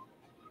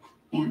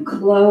 And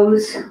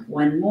close.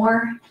 1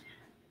 more.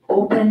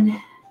 Open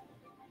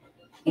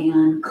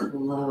and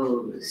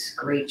close.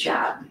 Great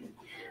job.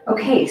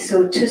 Okay,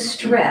 so to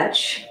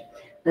stretch,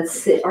 let's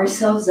sit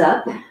ourselves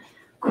up.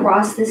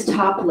 Cross this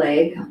top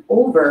leg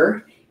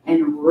over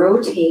and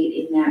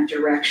rotate in that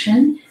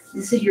direction.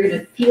 This is, you're going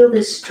to feel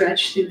this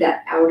stretch through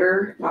that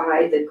outer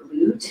thigh, the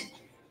glute,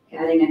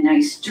 adding a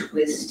nice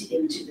twist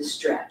into the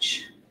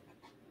stretch.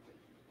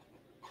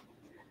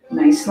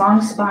 Nice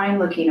long spine,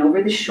 looking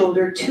over the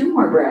shoulder. 2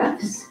 more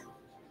breaths.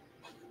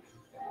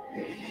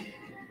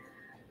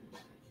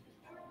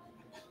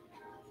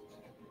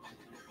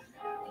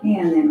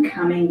 And then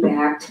coming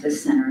back to the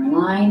center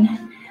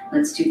line.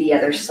 Let's do the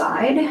other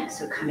side.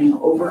 So coming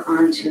over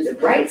onto the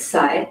right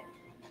side,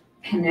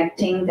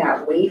 connecting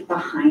that weight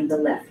behind the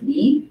left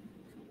knee.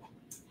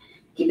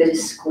 Give it a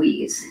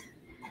squeeze.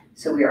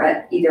 So we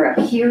are either up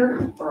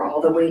here or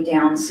all the way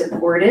down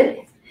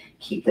supported.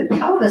 Keep the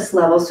pelvis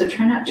level, so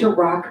try not to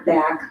rock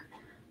back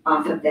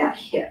off of that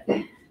hip.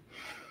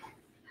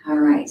 All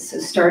right, so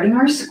starting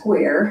our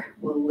square,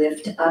 we'll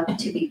lift up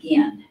to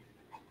begin.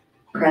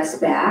 Press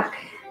back,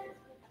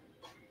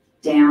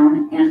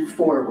 down and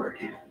forward.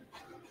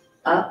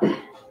 Up,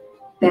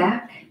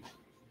 back,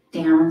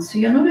 down. So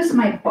you'll notice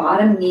my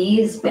bottom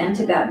knee is bent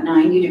about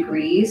 90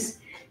 degrees,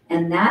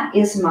 and that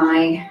is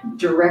my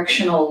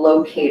directional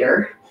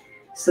locator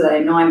so that I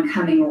know I'm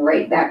coming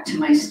right back to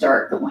my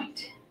start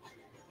point.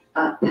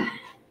 Up,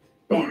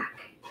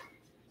 back,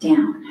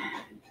 down.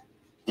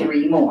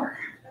 3 more.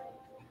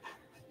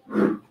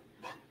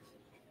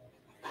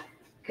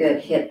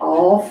 Good. Hit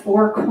all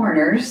 4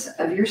 corners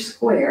of your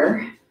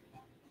square.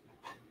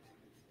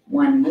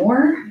 1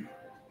 more.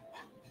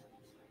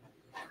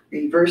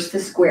 Reverse the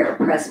square.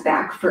 Press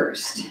back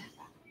first.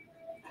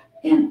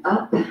 And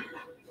up,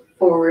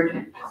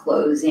 forward,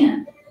 close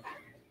in.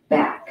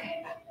 Back,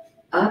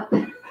 up,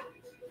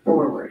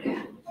 forward.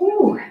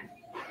 Woo.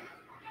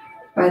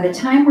 By the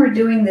time we're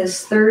doing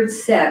this 3rd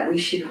set, we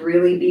should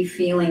really be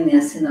feeling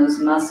this in those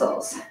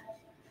muscles,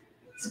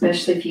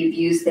 especially if you've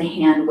used the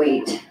hand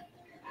weight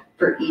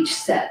for each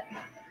set.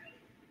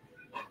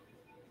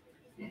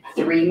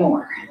 3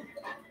 more.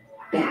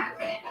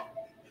 Back,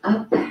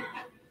 up.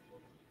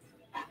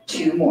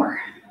 2 more.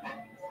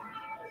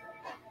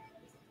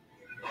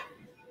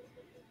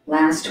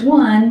 Last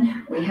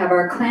one, we have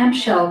our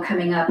clamshell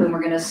coming up, and we're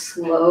going to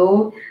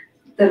slow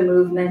the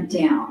movement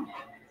down.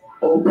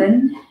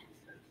 Open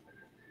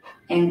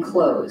and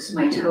close.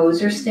 My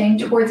toes are staying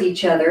towards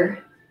each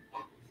other.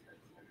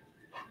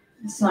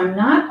 So I'm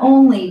not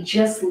only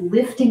just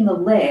lifting the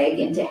leg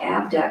into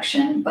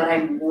abduction, but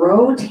I'm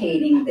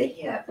rotating the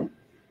hip.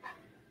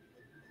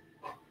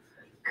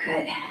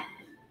 Good.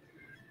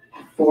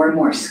 4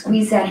 more.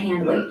 Squeeze that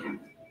hand weight.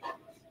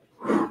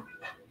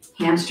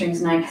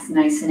 Hamstrings nice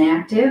and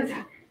active.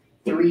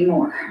 3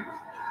 more.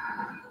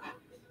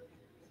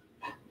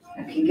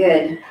 Okay,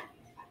 good.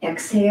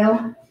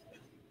 Exhale.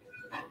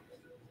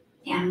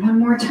 And 1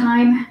 more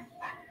time.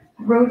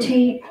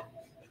 Rotate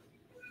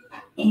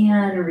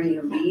and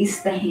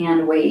release the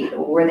hand weight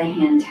or the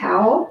hand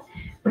towel.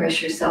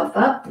 Press yourself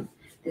up.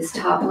 This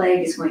top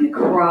leg is going to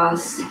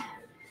cross.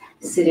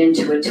 Sit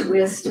into a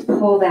twist.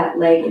 Pull that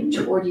leg in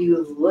toward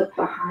you. Look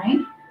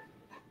behind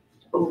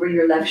over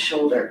your left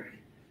shoulder.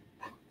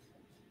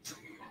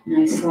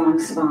 Nice long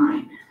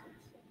spine.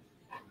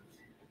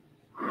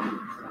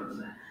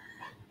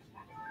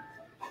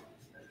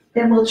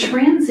 Then we'll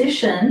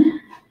transition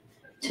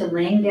to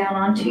laying down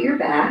onto your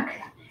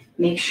back.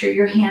 Make sure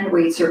your hand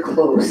weights are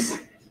close.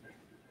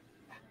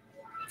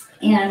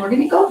 And we're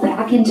going to go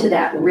back into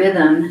that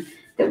rhythm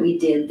that we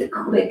did, the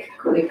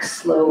quick,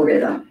 slow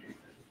rhythm.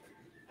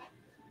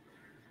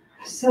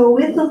 So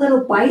with a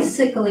little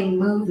bicycling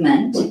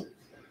movement,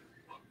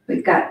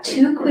 we've got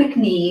 2 quick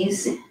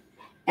knees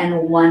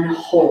and 1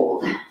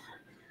 hold.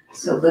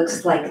 So it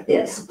looks like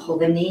this. Pull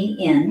the knee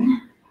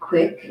in,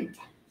 quick,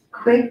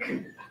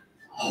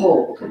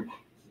 hold.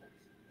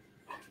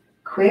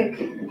 Quick,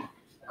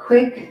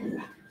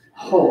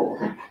 hold.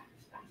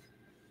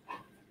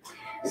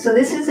 So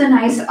this is a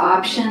nice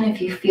option if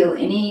you feel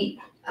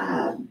any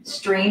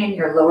strain in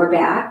your lower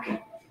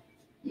back.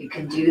 You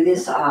can do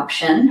this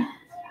option.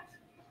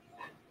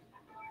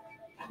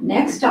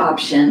 Next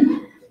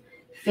option,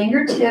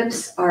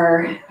 fingertips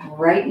are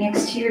right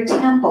next to your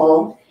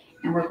temple,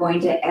 and we're going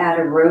to add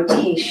a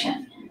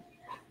rotation.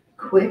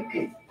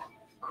 Quick,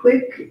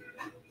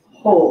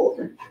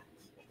 hold.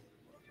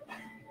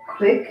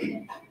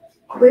 Quick,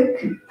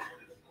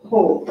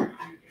 hold.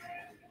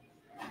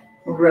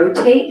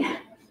 Rotate,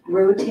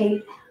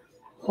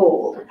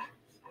 hold.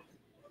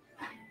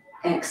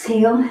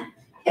 Exhale.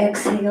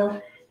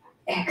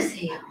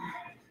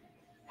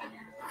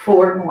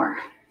 4 more.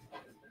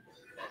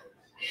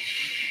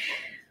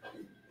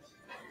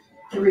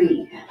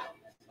 3.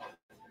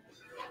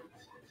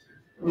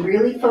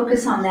 Really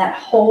focus on that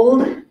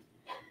hold,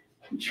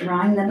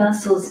 drawing the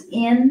muscles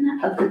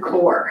in of the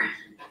core.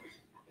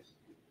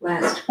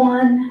 Last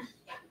one.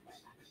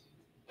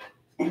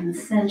 And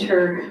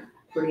center,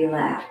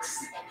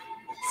 relax.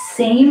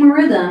 Same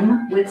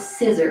rhythm with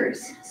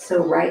scissors.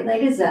 So right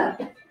leg is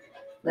up,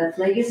 left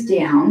leg is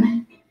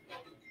down.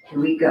 Here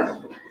we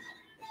go.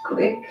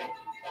 Quick,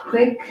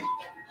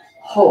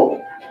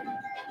 hold.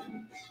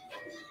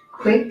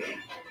 Quick,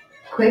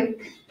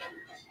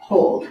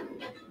 hold.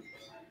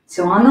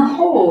 So on the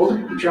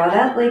hold, draw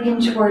that leg in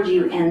toward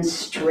you and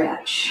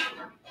stretch.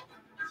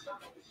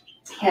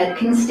 Head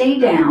can stay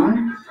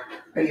down,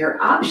 or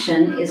your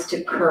option is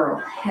to curl.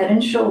 Head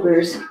and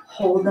shoulders,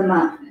 hold them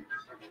up.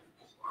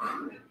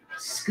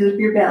 Scoop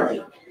your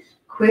belly.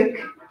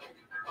 Quick,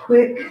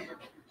 quick,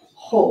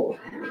 hold.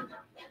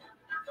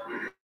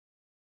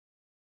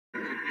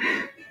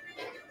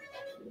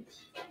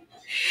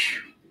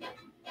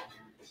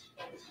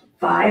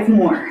 Five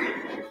more.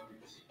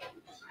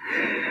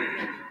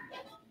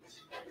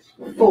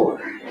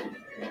 4.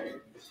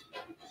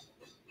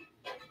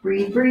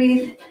 Breathe,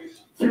 breathe.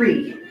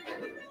 3.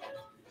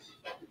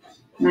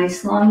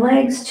 Nice long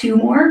legs. 2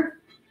 more.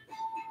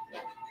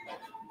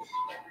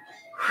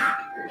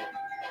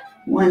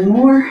 1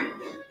 more.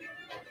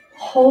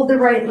 Hold the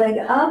right leg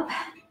up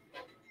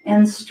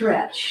and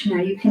stretch.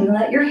 Now you can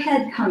let your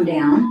head come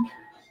down,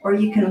 or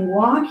you can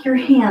walk your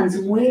hands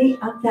way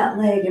up that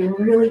leg and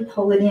really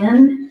pull it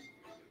in.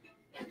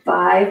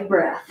 5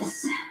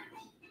 breaths.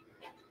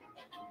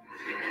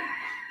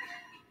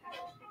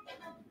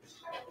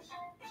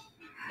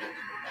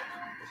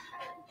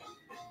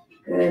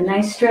 Good,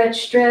 nice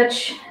stretch,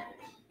 stretch.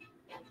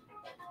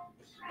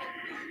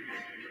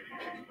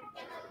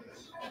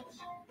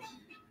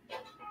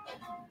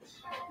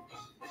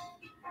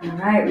 All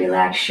right,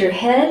 relax your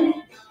head.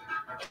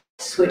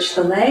 Switch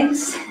the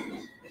legs.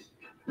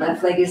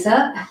 Left leg is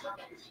up.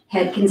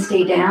 Head can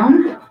stay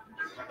down.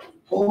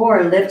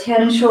 Or lift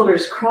head and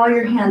shoulders. Crawl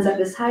your hands up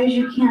as high as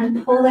you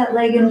can. Pull that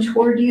leg in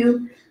toward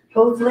you.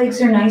 Both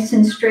legs are nice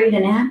and straight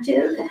and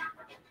active.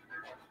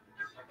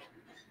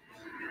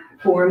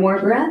 4 more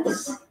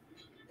breaths.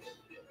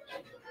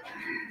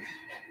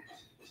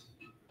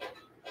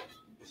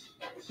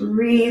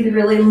 Breathe,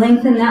 really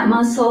lengthen that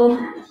muscle.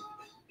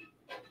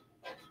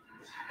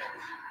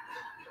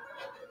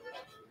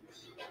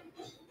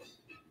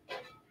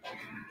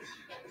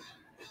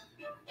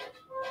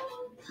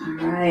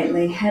 All right,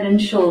 lay head and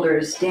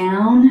shoulders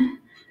down.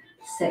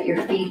 Set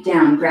your feet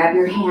down. Grab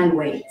your hand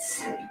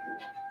weights.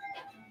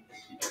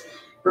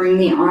 Bring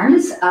the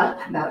arms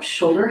up about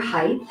shoulder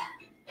height.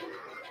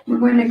 We're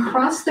going to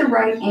cross the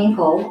right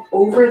ankle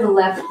over the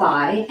left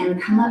thigh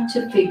and come up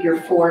to figure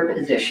 4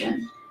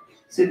 position.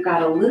 So we've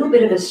got a little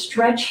bit of a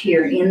stretch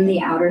here in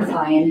the outer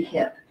thigh and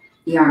hip.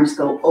 The arms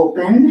go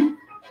open,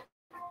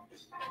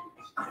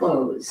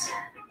 close,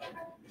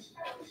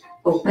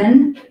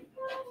 open.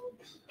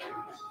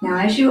 Now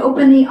as you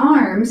open the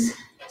arms,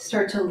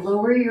 start to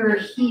lower your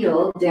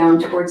heel down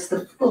towards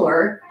the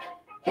floor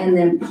and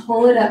then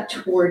pull it up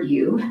toward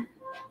you.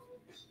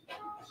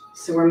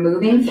 So we're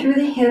moving through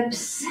the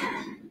hips.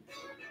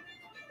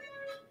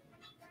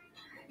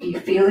 You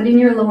feel it in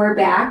your lower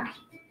back.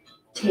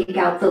 Take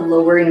out the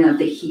lowering of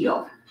the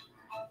heel.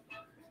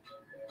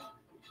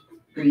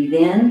 Breathe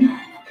in,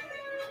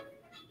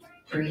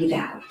 breathe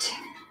out.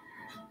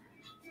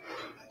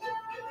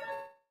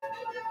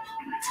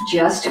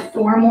 Just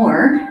 4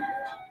 more.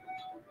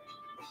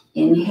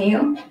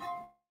 Inhale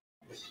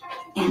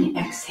and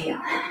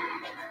exhale.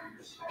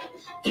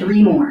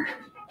 3 more.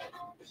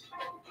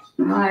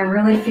 Oh, I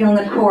really feel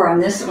in the core on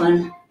this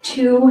one.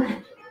 2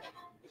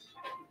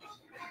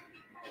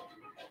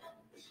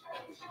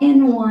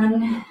 and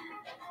 1.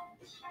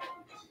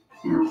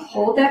 Now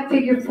hold that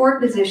figure 4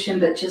 position,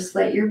 but just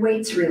let your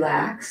weights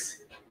relax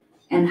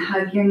and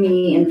hug your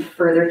knee in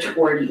further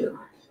toward you.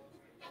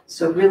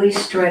 So really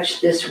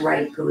stretch this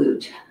right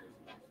glute.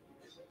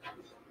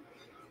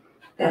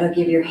 That'll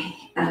give your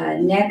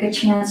neck a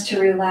chance to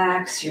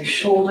relax, your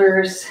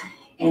shoulders,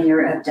 and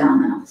your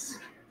abdominals.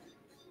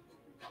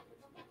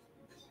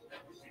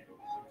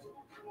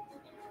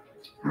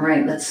 All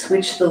right, let's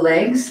switch the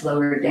legs,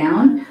 lower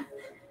down.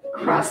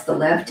 Cross the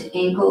left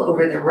ankle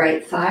over the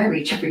right thigh,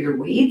 reach for your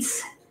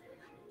weights.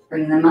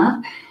 Bring them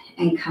up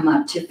and come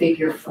up to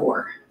figure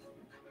 4.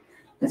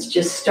 Let's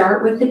just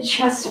start with the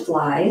chest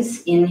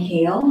flies.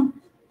 Inhale,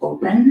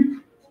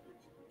 open,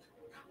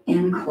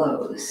 and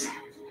close.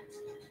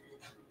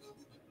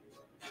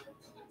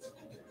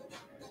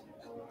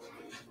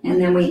 And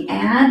then we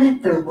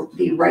add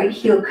the right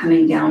heel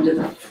coming down to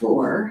the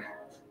floor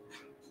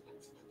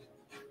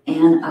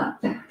and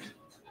up.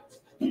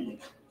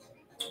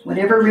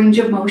 Whatever range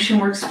of motion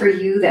works for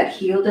you, that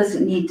heel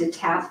doesn't need to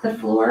tap the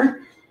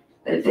floor,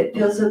 but if it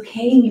feels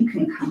okay and you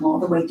can come all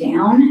the way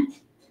down,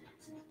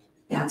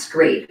 that's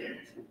great.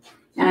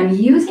 And I'm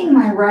using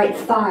my right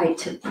thigh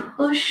to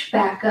push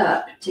back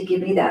up to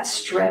give me that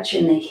stretch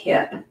in the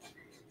hip.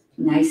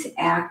 Nice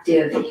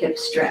active hip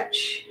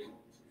stretch.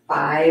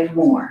 5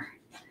 more.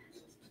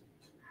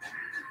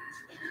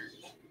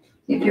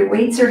 If your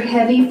weights are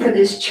heavy for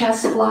this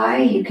chest fly,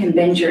 you can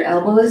bend your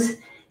elbows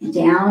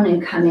down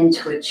and come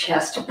into a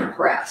chest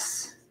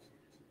press.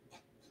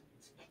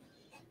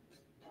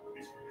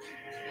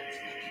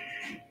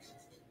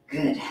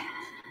 Good.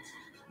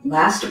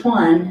 Last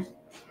one.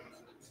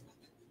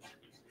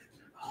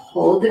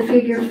 Hold the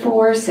figure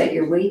 4, set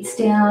your weights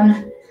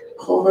down,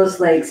 pull those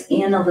legs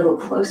in a little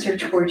closer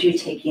towards you,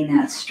 taking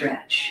that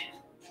stretch.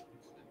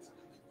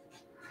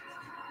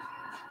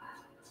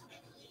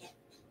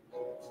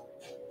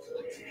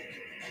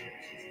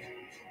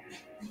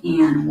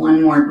 And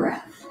 1 more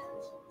breath.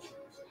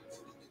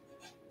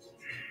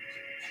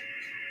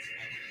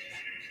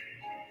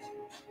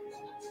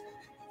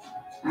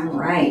 All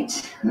right,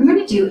 we're going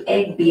to do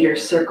egg beater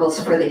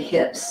circles for the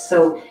hips.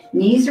 So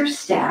knees are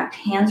stacked,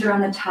 hands are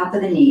on the top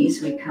of the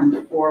knees. We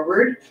come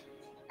forward,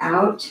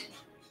 out,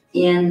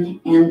 in,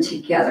 and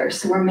together.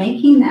 So we're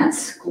making that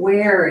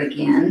square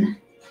again.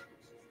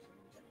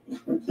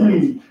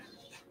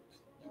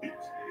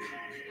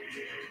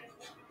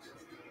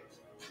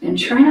 And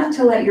try not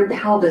to let your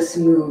pelvis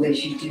move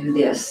as you do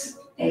this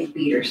egg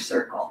beater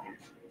circle.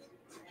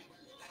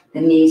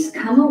 The knees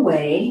come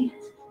away.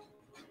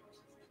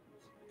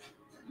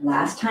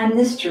 Last time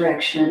this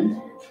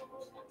direction.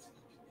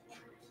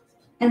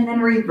 And then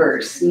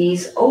reverse.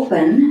 Knees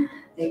open.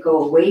 They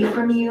go away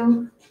from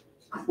you,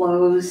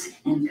 close,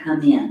 and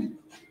come in.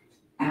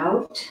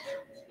 Out,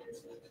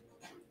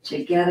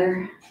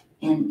 together,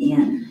 and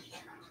in.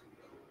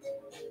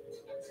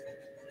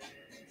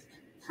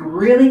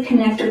 Really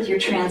connect with your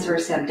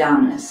transverse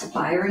abdominis,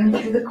 firing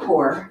through the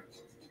core.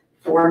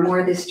 4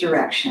 more this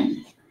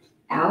direction.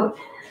 Out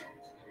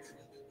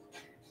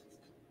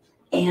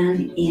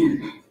and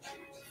in.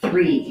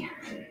 3,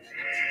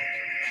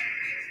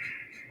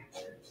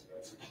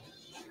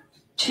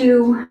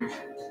 2,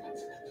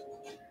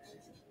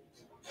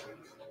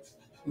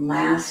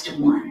 last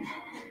 1.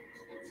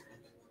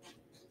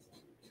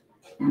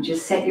 Now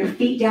just set your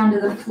feet down to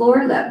the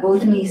floor, let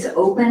both knees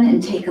open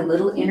and take a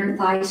little inner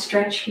thigh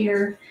stretch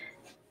here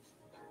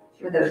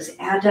for those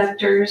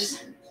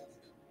adductors.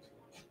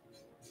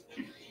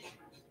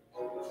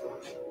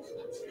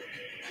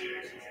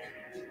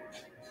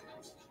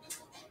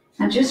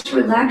 Now just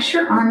relax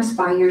your arms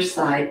by your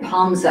side,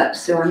 palms up.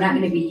 So I'm not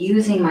going to be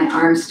using my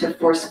arms to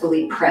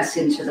forcefully press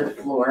into the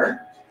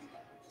floor.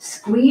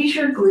 Squeeze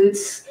your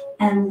glutes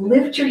and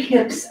lift your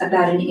hips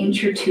about an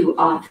inch or 2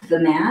 off the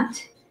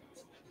mat.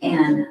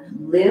 And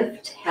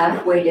lift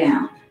halfway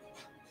down.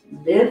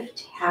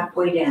 Lift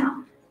halfway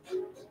down.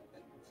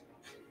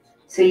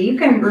 So you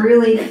can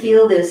really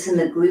feel this in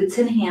the glutes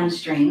and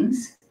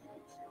hamstrings.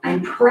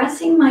 I'm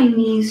pressing my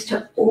knees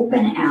to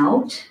open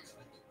out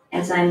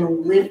as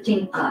I'm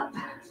lifting up.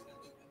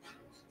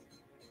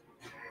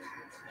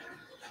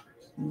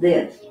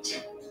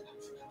 Lift.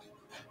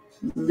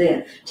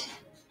 Lift.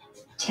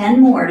 10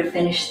 more to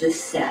finish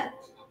this set.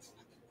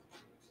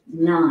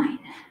 9.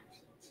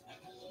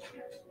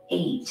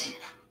 8.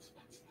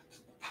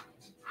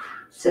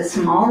 It's a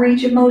small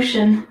range of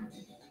motion.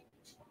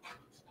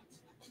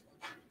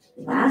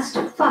 Last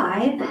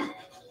 5,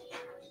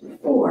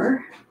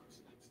 4,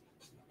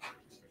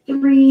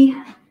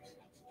 3,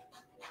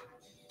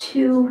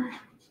 2,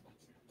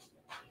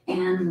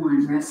 and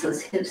 1. Rest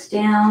those hips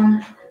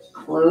down,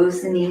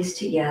 close the knees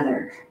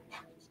together.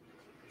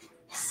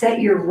 Set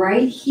your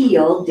right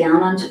heel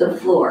down onto the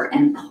floor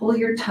and pull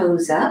your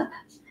toes up.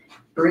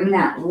 Bring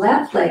that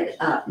left leg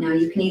up. Now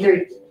you can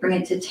either bring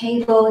it to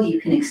table,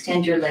 you can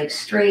extend your leg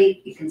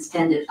straight, you can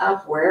extend it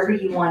up wherever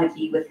you want to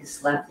be with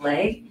this left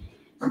leg.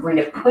 We're going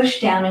to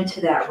push down into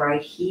that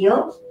right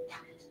heel.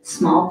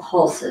 Small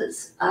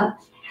pulses,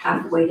 up,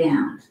 halfway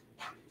down,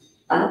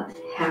 up,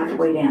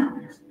 halfway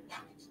down.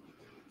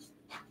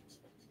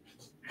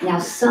 Now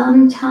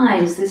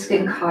sometimes this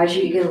can cause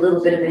you to get a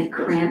little bit of a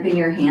cramp in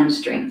your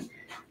hamstring.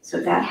 So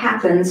if that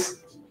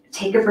happens,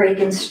 take a break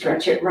and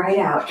stretch it right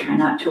out. Try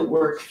not to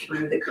work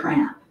through the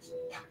cramp.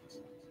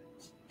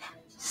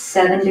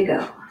 7 to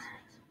go.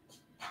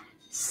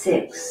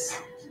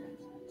 6,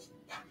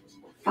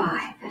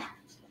 5,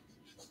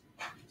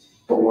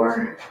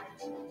 4,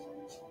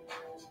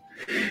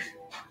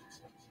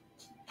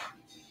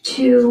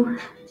 2,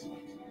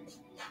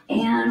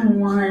 and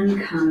 1.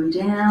 Come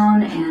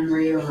down and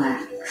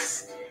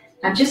relax.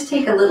 Now just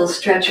take a little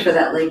stretch for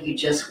that leg you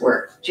just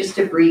worked. Just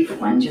a brief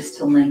one, just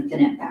to lengthen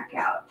it back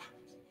out.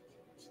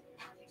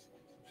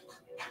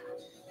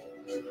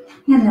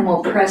 And then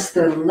we'll press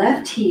the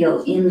left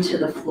heel into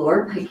the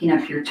floor, picking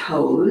up your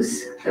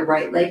toes. The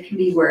right leg can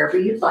be wherever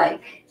you'd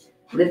like.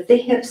 Lift the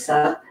hips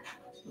up.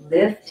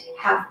 Lift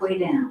halfway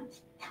down.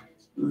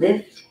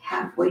 Lift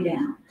halfway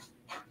down.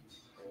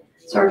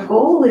 So our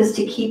goal is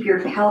to keep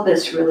your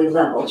pelvis really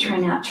level. Try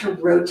not to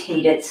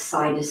rotate it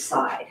side to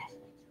side.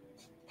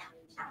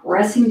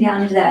 Pressing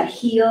down into that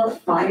heel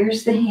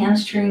fires the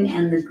hamstring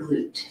and the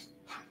glute.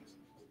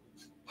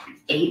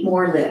 8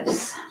 more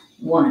lifts.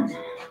 1,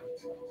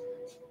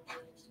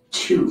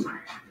 2.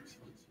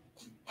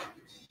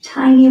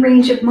 Tiny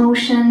range of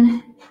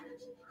motion.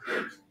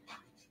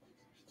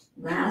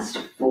 Last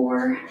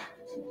 4,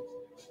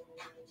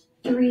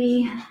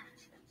 3,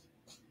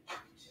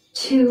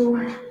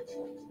 2,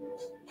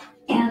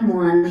 and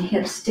 1.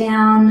 Hips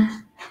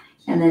down.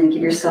 And then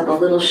give yourself a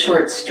little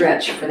short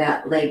stretch for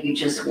that leg you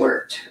just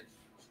worked.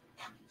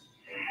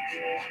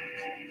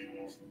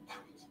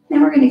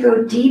 Then we're going to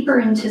go deeper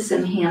into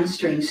some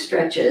hamstring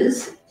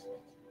stretches.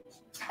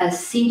 A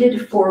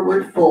seated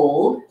forward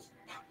fold.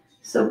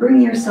 So bring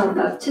yourself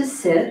up to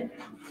sit.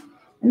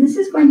 And this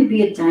is going to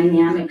be a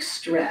dynamic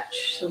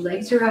stretch. So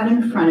legs are out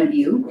in front of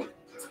you.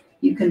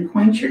 You can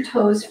point your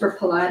toes for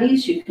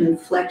Pilates. You can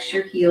flex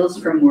your heels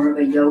for more of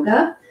a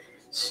yoga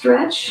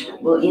stretch.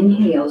 We'll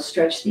inhale,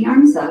 stretch the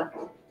arms up.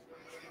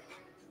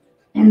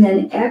 And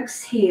then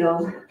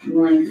exhale,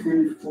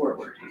 lengthen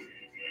forward.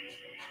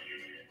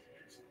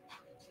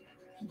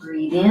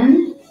 Breathe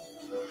in.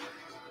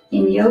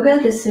 In yoga,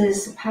 this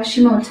is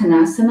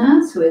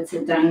Paschimottanasana, so it's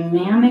a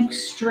dynamic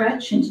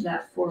stretch into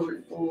that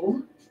forward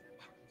fold.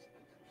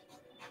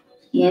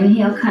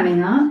 Inhale,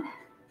 coming up.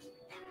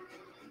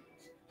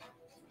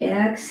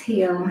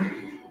 Exhale,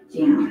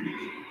 down.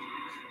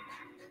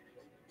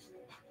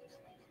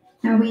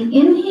 Now we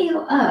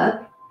inhale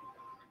up,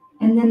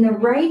 and then the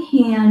right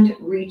hand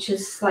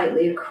reaches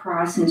slightly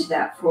across into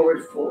that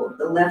forward fold.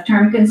 The left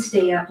arm can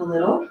stay up a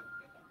little.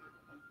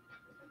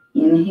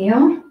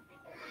 Inhale.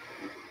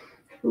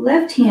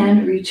 Left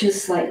hand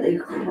reaches slightly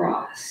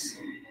across.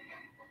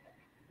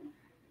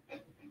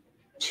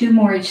 2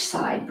 more each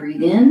side.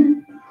 Breathe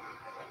in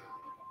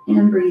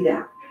and breathe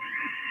out.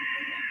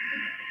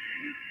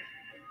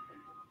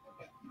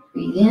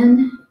 Breathe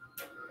in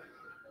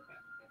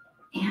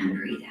and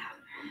breathe out.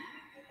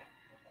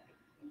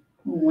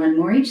 1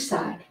 more each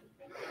side.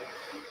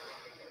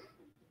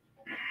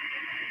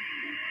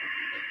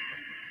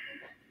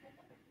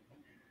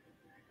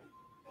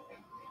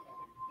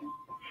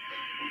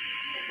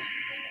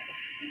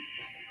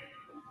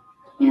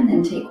 And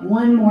then take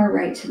 1 more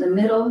right to the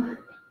middle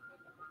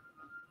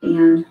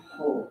and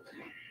hold.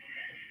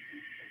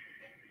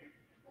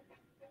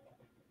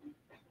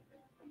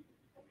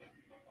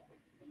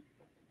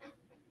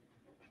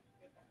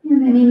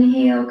 And then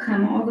inhale,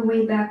 come all the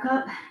way back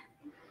up.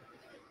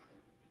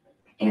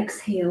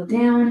 Exhale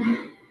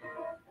down,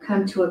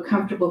 come to a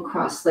comfortable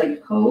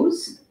cross-legged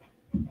pose.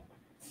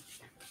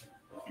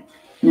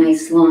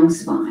 Nice long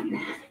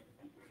spine.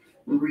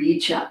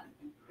 Reach up.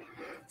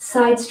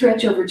 Side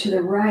stretch over to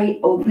the right,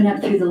 open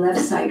up through the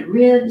left side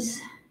ribs.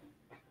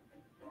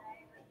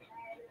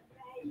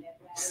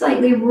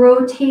 Slightly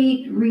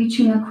rotate,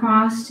 reaching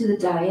across to the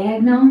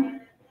diagonal.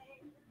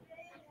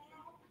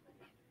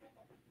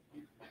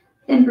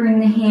 Then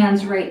bring the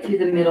hands right through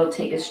the middle,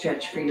 take a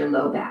stretch for your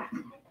low back.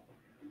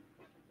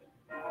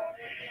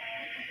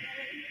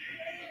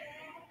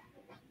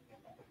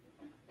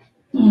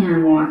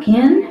 And walk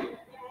in.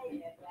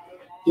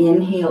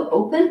 Inhale,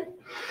 open.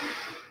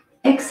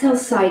 Exhale,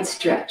 side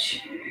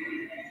stretch.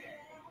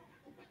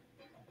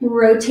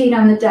 Rotate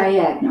on the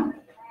diagonal.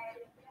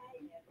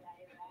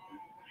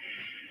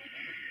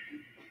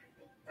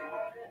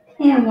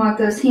 And walk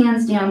those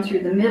hands down through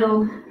the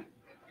middle,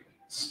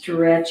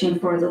 stretching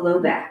for the low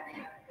back.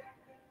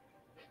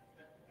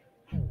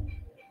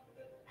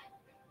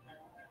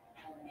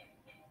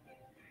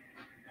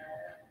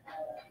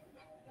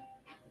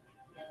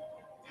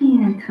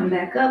 And come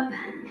back up.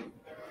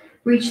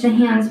 Reach the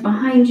hands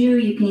behind you.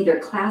 You can either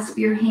clasp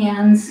your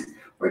hands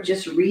or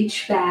just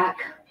reach back.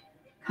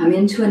 Come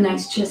into a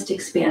nice chest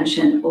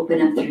expansion.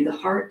 Open up through the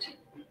heart.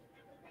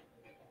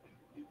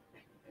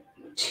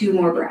 2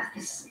 more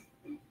breaths.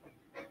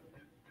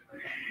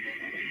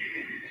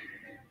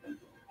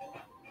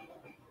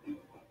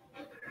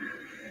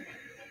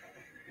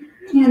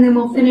 And then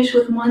we'll finish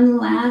with 1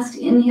 last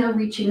inhale,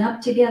 reaching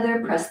up together.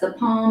 Press the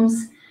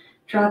palms.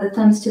 Draw the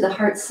thumbs to the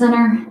heart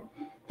center.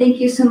 Thank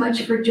you so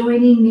much for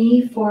joining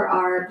me for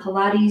our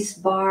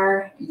Pilates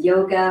Barre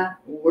Yoga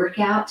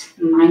Workout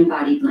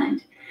Mind-Body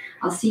Blend.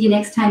 I'll see you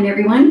next time,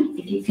 everyone.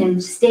 If you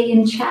can stay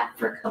in chat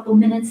for a couple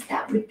minutes,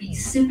 that would be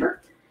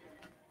super.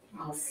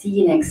 I'll see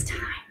you next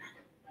time.